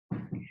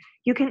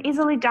 You can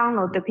easily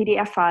download the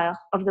PDF file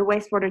of the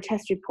wastewater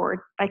test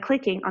report by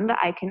clicking on the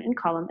icon in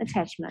column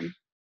Attachment.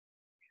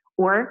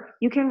 Or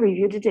you can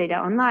review the data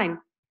online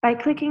by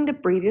clicking the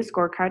Preview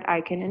Scorecard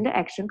icon in the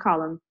Action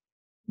column.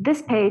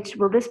 This page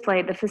will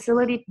display the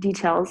facility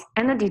details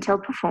and a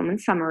detailed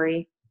performance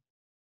summary.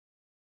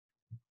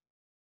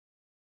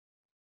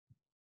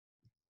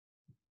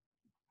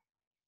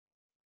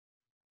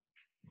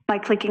 By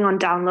clicking on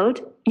Download,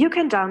 you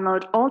can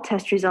download all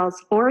test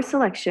results or a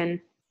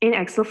selection in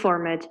Excel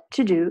format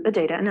to do a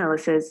data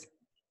analysis.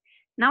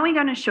 Now we're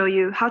going to show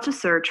you how to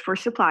search for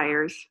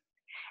suppliers.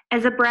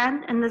 As a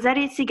brand in the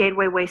ZDHC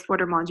Gateway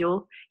Wastewater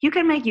Module, you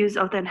can make use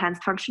of the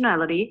enhanced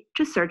functionality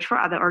to search for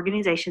other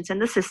organizations in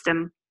the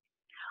system.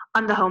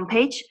 On the home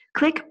page,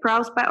 click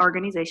Browse by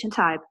Organization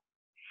Type.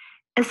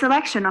 A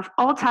selection of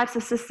all types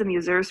of system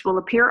users will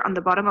appear on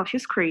the bottom of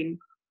your screen.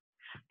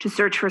 To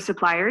search for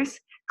suppliers,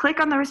 click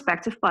on the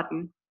respective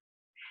button.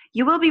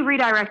 You will be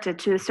redirected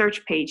to a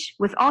search page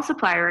with all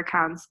supplier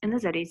accounts in the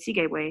ZDHC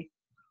Gateway.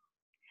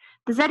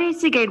 The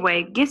ZDHC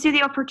Gateway gives you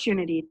the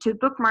opportunity to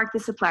bookmark the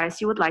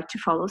suppliers you would like to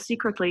follow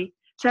secretly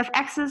to have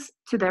access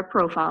to their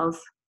profiles.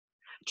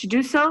 To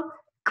do so,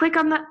 click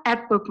on the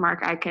Add Bookmark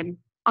icon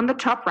on the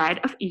top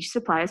right of each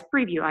supplier's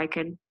preview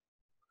icon.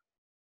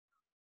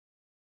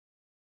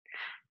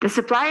 The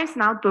supplier is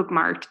now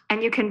bookmarked,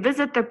 and you can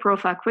visit their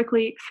profile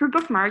quickly through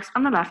bookmarks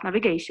on the left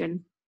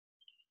navigation.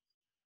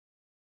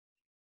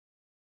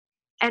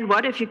 And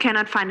what if you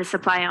cannot find a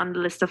supplier on the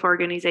list of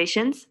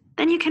organizations?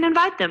 Then you can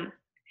invite them.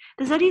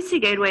 The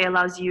ZDHC Gateway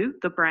allows you,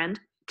 the brand,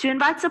 to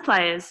invite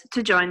suppliers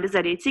to join the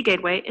ZDHC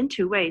Gateway in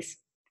two ways: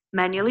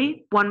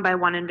 manually,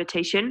 one-by-one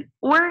invitation,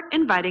 or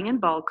inviting in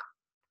bulk.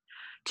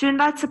 To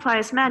invite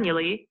suppliers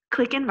manually,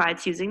 click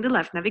Invites using the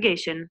left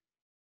navigation.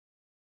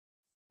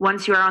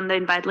 Once you are on the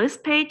Invite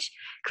List page,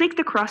 click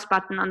the cross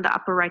button on the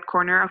upper right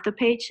corner of the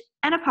page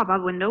and a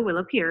pop-up window will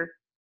appear.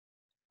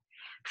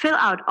 Fill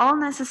out all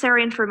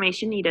necessary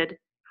information needed.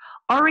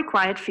 All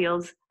required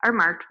fields are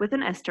marked with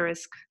an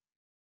asterisk.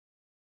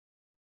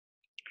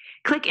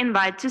 Click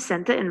Invite to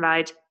send the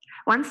invite.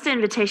 Once the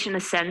invitation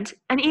is sent,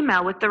 an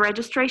email with the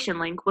registration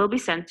link will be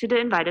sent to the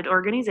invited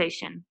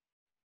organization.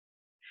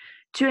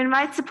 To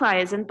invite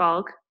suppliers in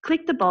bulk,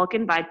 click the Bulk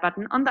Invite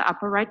button on the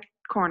upper right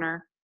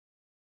corner.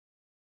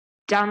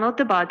 Download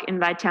the bulk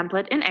invite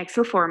template in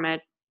Excel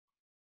format.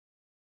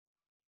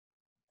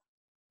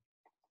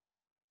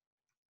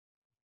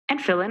 And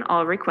fill in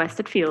all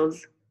requested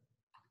fields.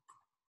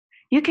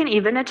 You can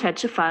even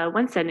attach a file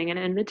when sending an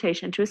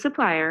invitation to a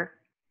supplier.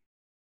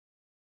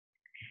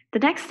 The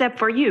next step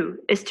for you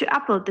is to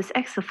upload this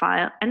Excel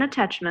file and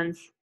attachments.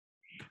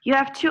 You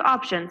have two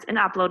options in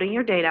uploading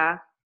your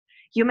data.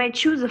 You may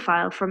choose a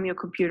file from your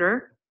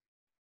computer,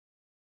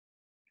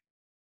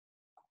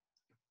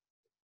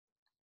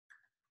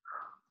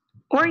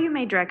 or you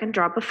may drag and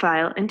drop a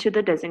file into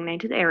the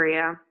designated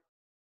area.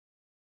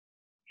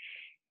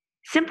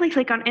 Simply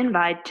click on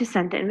Invite to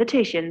send the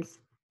invitations.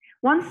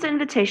 Once the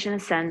invitation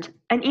is sent,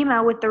 an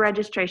email with the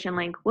registration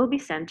link will be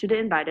sent to the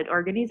invited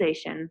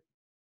organization.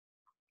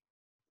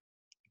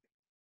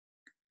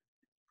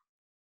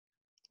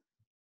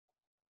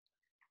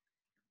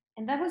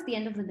 And that was the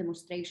end of the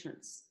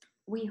demonstrations.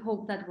 We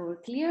hope that were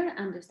clear,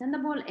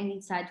 understandable, and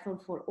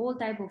insightful for all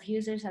types of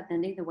users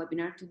attending the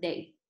webinar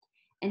today.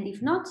 And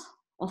if not,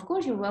 of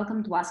course, you're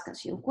welcome to ask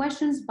us your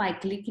questions by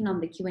clicking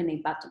on the Q&A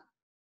button.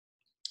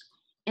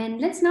 And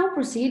let's now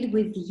proceed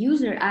with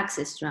user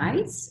access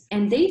rights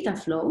and data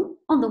flow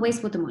on the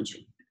wastewater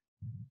module.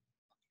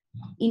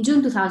 In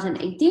June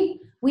 2018,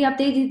 we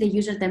updated the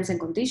user terms and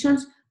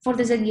conditions for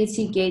the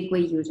ZDHC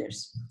Gateway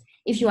users.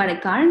 If you are a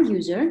current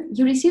user,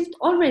 you received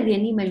already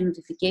an email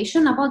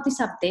notification about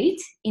this update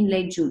in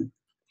late June.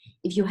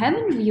 If you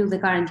haven't reviewed the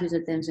current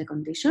user terms and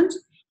conditions,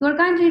 you are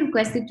kindly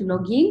requested to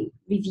log in,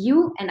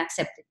 review, and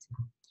accept it.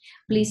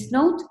 Please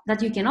note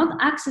that you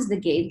cannot access the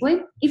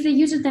gateway if the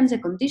user terms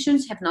and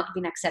conditions have not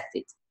been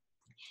accepted.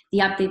 The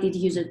updated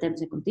user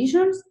terms and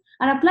conditions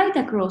are applied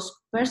across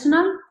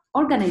personal,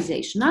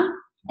 organizational,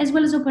 as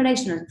well as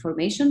operational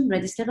information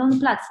registered on the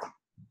platform.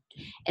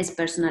 As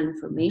personal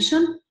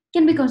information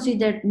can be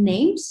considered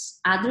names,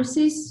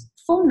 addresses,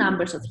 phone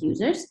numbers of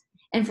users,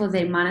 and for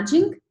their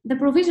managing, the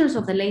provisions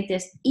of the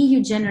latest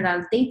EU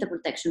General Data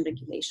Protection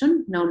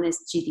Regulation, known as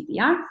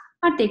GDPR,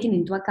 are taken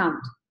into account.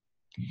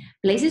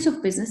 Places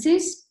of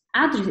businesses,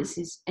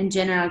 addresses, and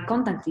general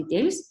contact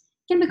details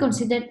can be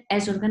considered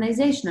as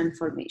organizational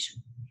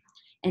information.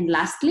 And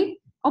lastly,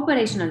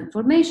 operational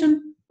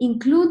information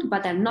include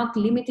but are not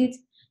limited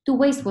to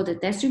wastewater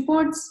test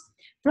reports,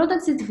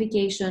 product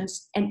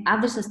certifications, and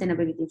other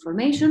sustainability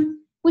information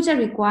which are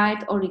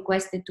required or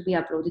requested to be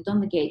uploaded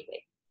on the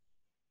gateway.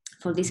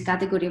 For this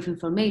category of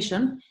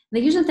information, the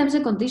user terms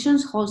and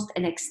conditions host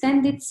an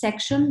extended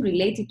section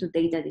related to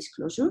data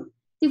disclosure,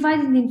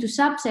 divided into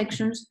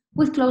subsections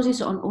with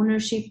clauses on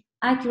ownership,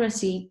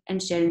 accuracy,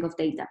 and sharing of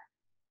data.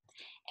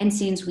 And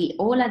since we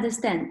all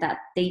understand that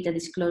data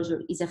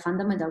disclosure is a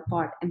fundamental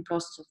part and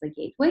process of the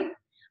gateway,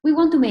 we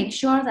want to make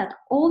sure that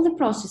all the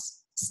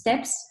process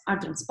steps are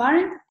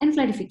transparent and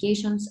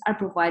clarifications are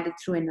provided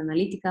through an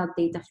analytical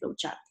data flow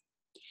chart.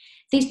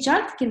 This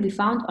chart can be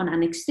found on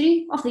Annex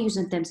 3 of the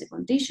User Terms and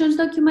Conditions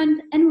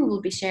document, and we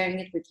will be sharing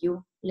it with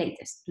you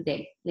later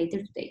today.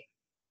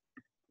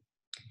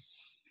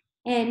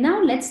 And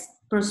now let's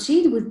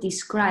proceed with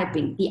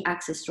describing the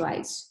access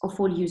rights of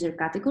all user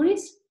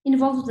categories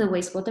involved with the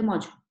wastewater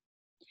module.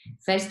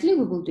 Firstly,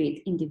 we will do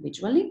it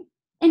individually,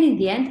 and in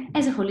the end,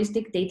 as a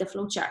holistic data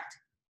flow chart.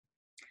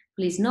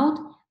 Please note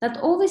that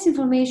all this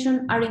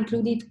information are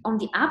included on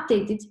the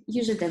updated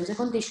User Terms and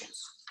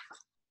Conditions.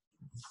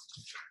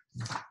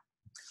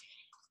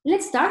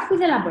 Let's start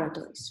with the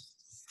laboratories.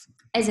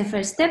 As a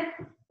first step,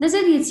 the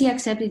ZDHC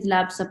accepted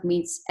lab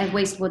submits a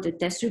wastewater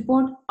test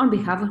report on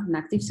behalf of an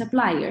active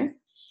supplier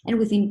and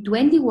within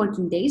 20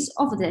 working days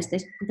of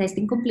the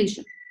testing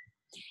completion.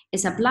 A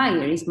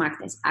supplier is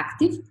marked as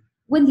active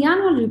when the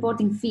annual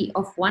reporting fee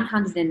of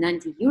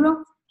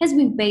 €190 has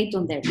been paid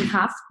on their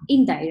behalf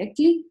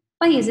indirectly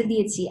by a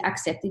ZDHC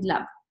accepted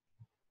lab.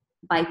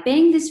 By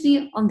paying this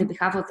fee on the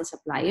behalf of the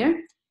supplier,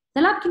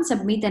 the lab can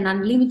submit an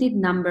unlimited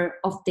number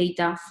of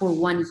data for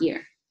 1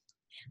 year.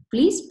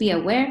 Please be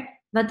aware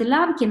that the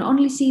lab can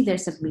only see their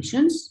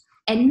submissions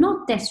and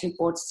not test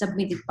reports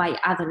submitted by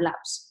other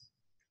labs.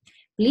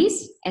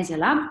 Please, as a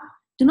lab,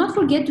 do not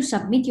forget to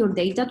submit your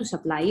data to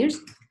suppliers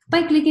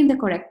by clicking the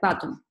correct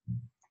button.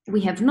 We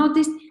have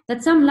noticed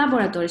that some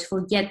laboratories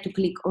forget to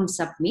click on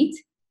Submit.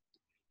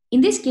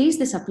 In this case,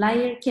 the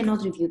supplier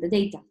cannot review the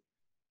data.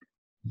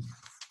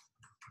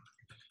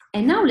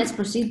 And now let's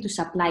proceed to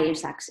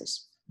supplier's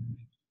access.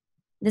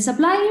 The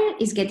supplier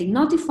is getting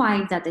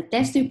notified that a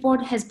test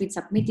report has been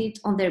submitted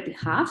on their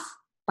behalf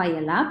by a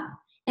lab,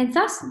 and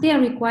thus they are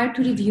required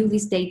to review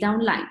this data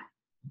online.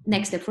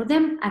 Next step for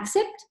them,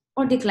 accept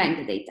or decline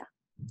the data.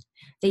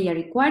 They are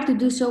required to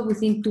do so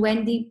within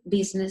 20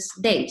 business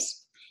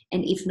days.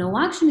 And if no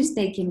action is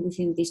taken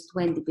within these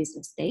 20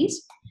 business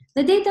days,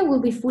 the data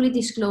will be fully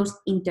disclosed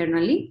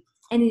internally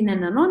and in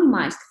an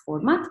anonymized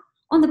format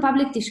on the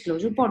public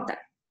disclosure portal.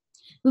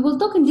 We will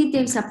talk in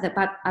details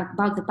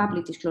about the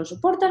public disclosure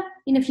portal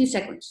in a few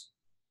seconds.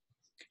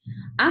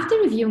 After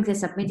reviewing the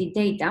submitted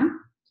data,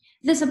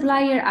 the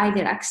supplier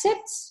either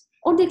accepts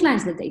or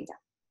declines the data.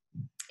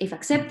 If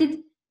accepted,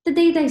 the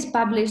data is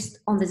published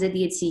on the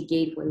ZDHC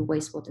Gateway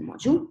Wastewater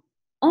Module.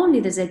 Only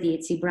the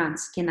ZDHC branch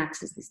can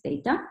access this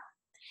data,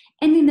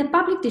 and in the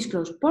public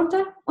disclosure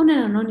portal on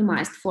an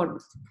anonymized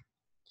format.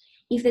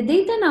 If the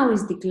data now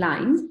is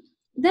declined,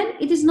 then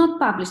it is not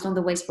published on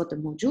the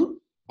Wastewater Module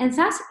and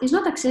thus is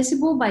not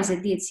accessible by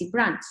ZDHC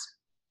branch.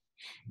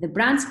 The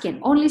branch can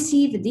only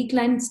see the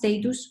declined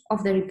status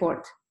of the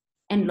report,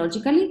 and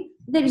logically,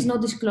 there is no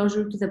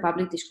disclosure to the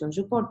public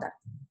disclosure portal.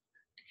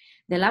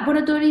 The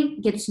laboratory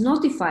gets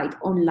notified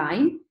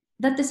online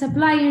that the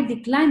supplier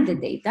declined the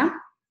data,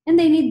 and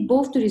they need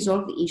both to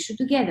resolve the issue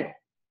together.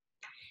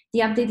 The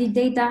updated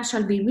data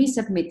shall be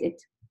resubmitted.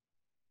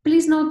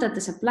 Please note that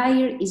the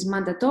supplier is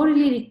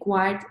mandatorily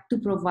required to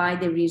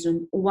provide the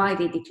reason why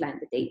they declined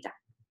the data.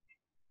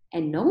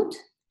 And note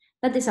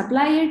that the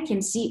supplier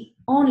can see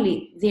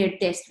only their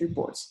test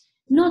reports,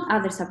 not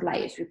other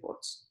suppliers'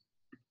 reports.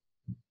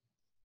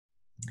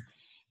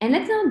 And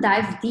let's now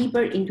dive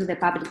deeper into the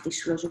public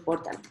disclosure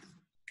portal.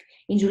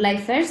 In July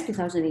 1st,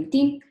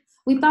 2018,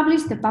 we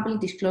published the Public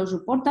Disclosure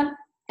Portal,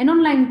 an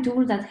online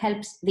tool that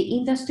helps the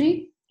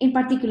industry, in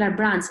particular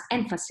brands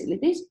and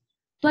facilities,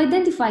 to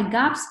identify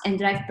gaps and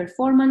drive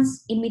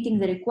performance in meeting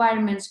the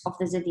requirements of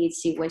the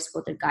ZDHC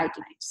wastewater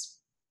guidelines.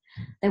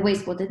 The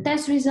wastewater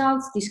test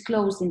results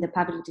disclosed in the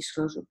Public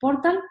Disclosure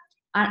Portal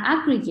are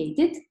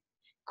aggregated,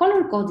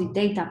 color-coded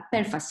data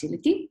per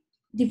facility,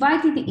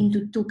 divided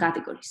into two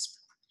categories: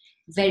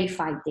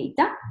 verified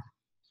data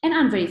and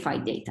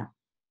unverified data.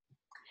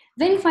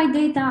 Verified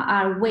data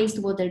are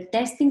wastewater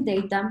testing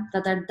data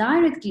that are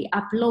directly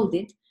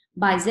uploaded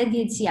by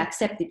ZDHC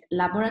accepted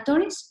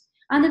laboratories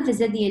under the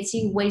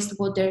ZDHC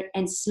wastewater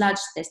and sludge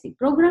testing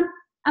program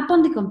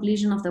upon the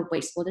completion of the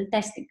wastewater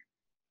testing.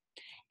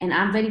 And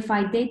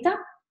unverified data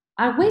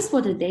are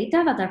wastewater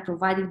data that are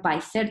provided by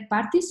third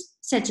parties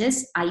such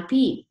as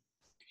IPE.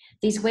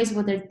 This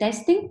wastewater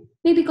testing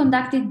may be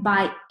conducted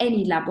by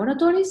any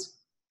laboratories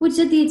which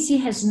ZDHC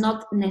has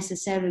not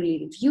necessarily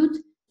reviewed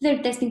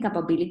their testing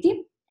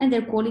capability and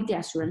their quality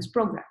assurance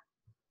program.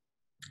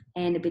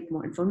 And a bit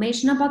more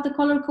information about the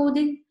color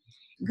coding.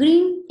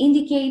 Green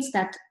indicates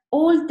that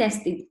all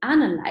tested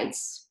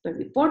analytes per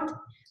report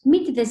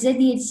meet the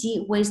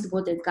ZDHC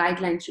wastewater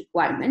guidelines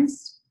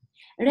requirements.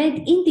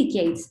 Red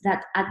indicates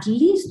that at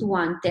least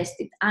one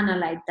tested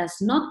analyte does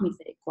not meet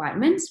the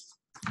requirements.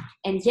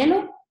 And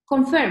yellow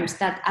confirms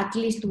that at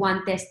least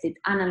one tested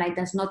analyte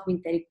does not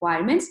meet the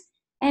requirements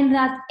and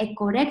that a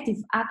corrective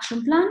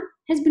action plan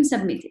has been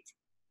submitted.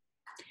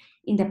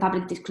 In the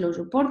Public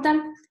Disclosure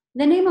Portal,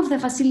 the name of the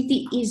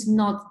facility is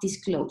not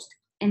disclosed,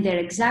 and their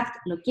exact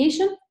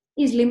location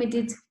is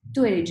limited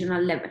to a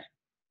regional level.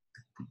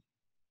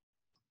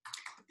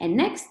 And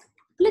next,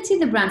 let's see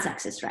the branch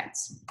access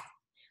rights.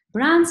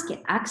 Brands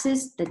can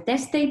access the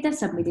test data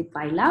submitted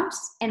by labs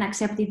and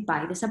accepted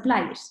by the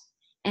suppliers,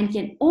 and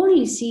can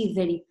only see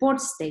the report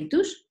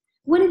status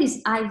when it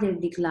is either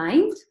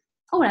declined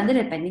or under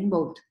a pending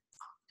mode.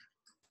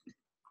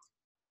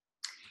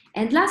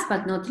 And last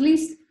but not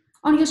least,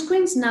 on your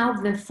screens now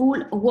the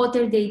full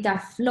water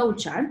data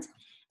flowchart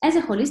as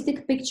a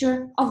holistic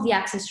picture of the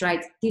access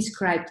rights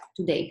described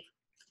today.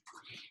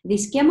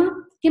 This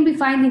schema can be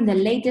found in the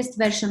latest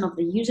version of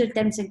the user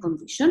terms and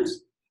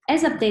conditions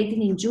as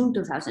updated in June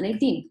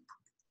 2018.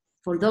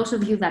 For those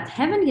of you that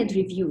haven't yet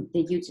reviewed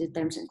the user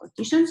terms and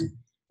conditions,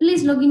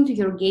 please log into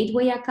your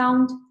Gateway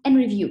account and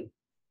review.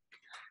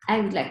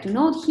 I would like to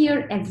note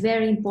here a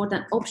very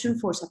important option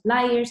for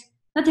suppliers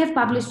that have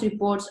published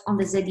reports on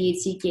the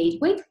ZDHC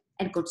Gateway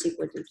and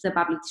consequently to the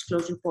Public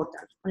Disclosure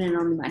Portal on an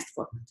anonymized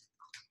format.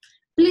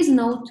 Please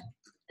note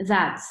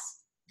that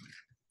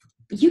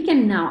you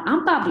can now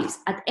unpublish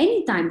at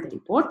any time the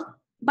report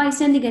by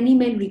sending an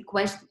email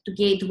request to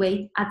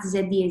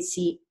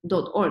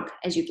gateway@zdhc.org,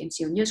 as you can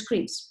see on your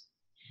screens.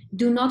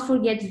 Do not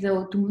forget,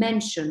 though, to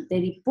mention the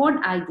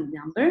report ID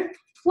number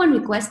when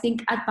requesting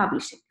at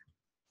publishing.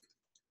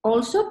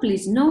 Also,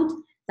 please note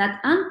that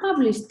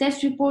unpublished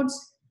test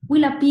reports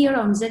will appear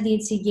on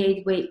ZDHC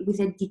Gateway with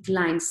a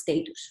declined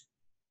status.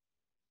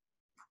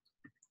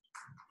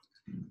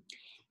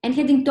 And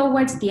heading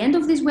towards the end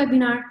of this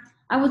webinar,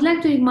 I would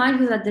like to remind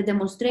you that the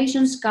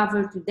demonstrations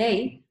covered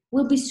today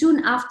will be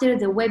soon after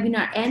the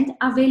webinar end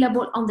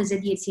available on the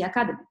ZDHC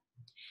Academy.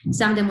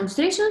 Some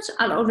demonstrations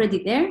are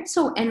already there,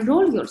 so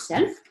enroll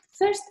yourself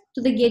first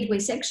to the Gateway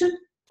section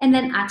and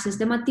then access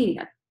the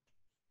material.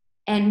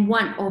 And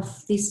one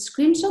of these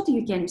screenshots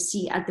you can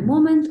see at the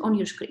moment on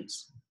your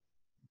screens.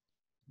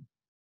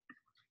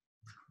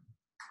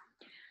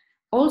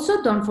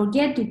 Also, don't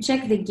forget to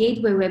check the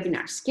Gateway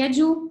webinar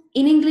schedule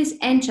in English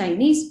and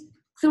Chinese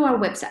through our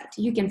website.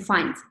 You can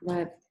find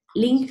the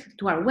link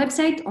to our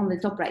website on the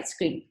top right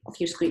screen of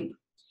your screen.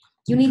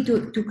 You need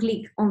to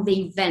click on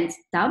the event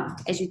tab,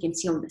 as you can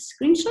see on the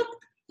screenshot,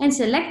 and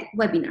select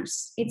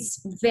webinars.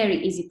 It's a very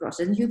easy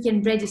process. You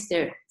can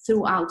register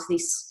throughout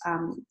this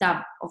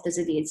tab of the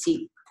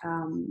ZDHC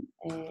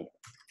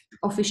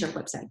official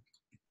website.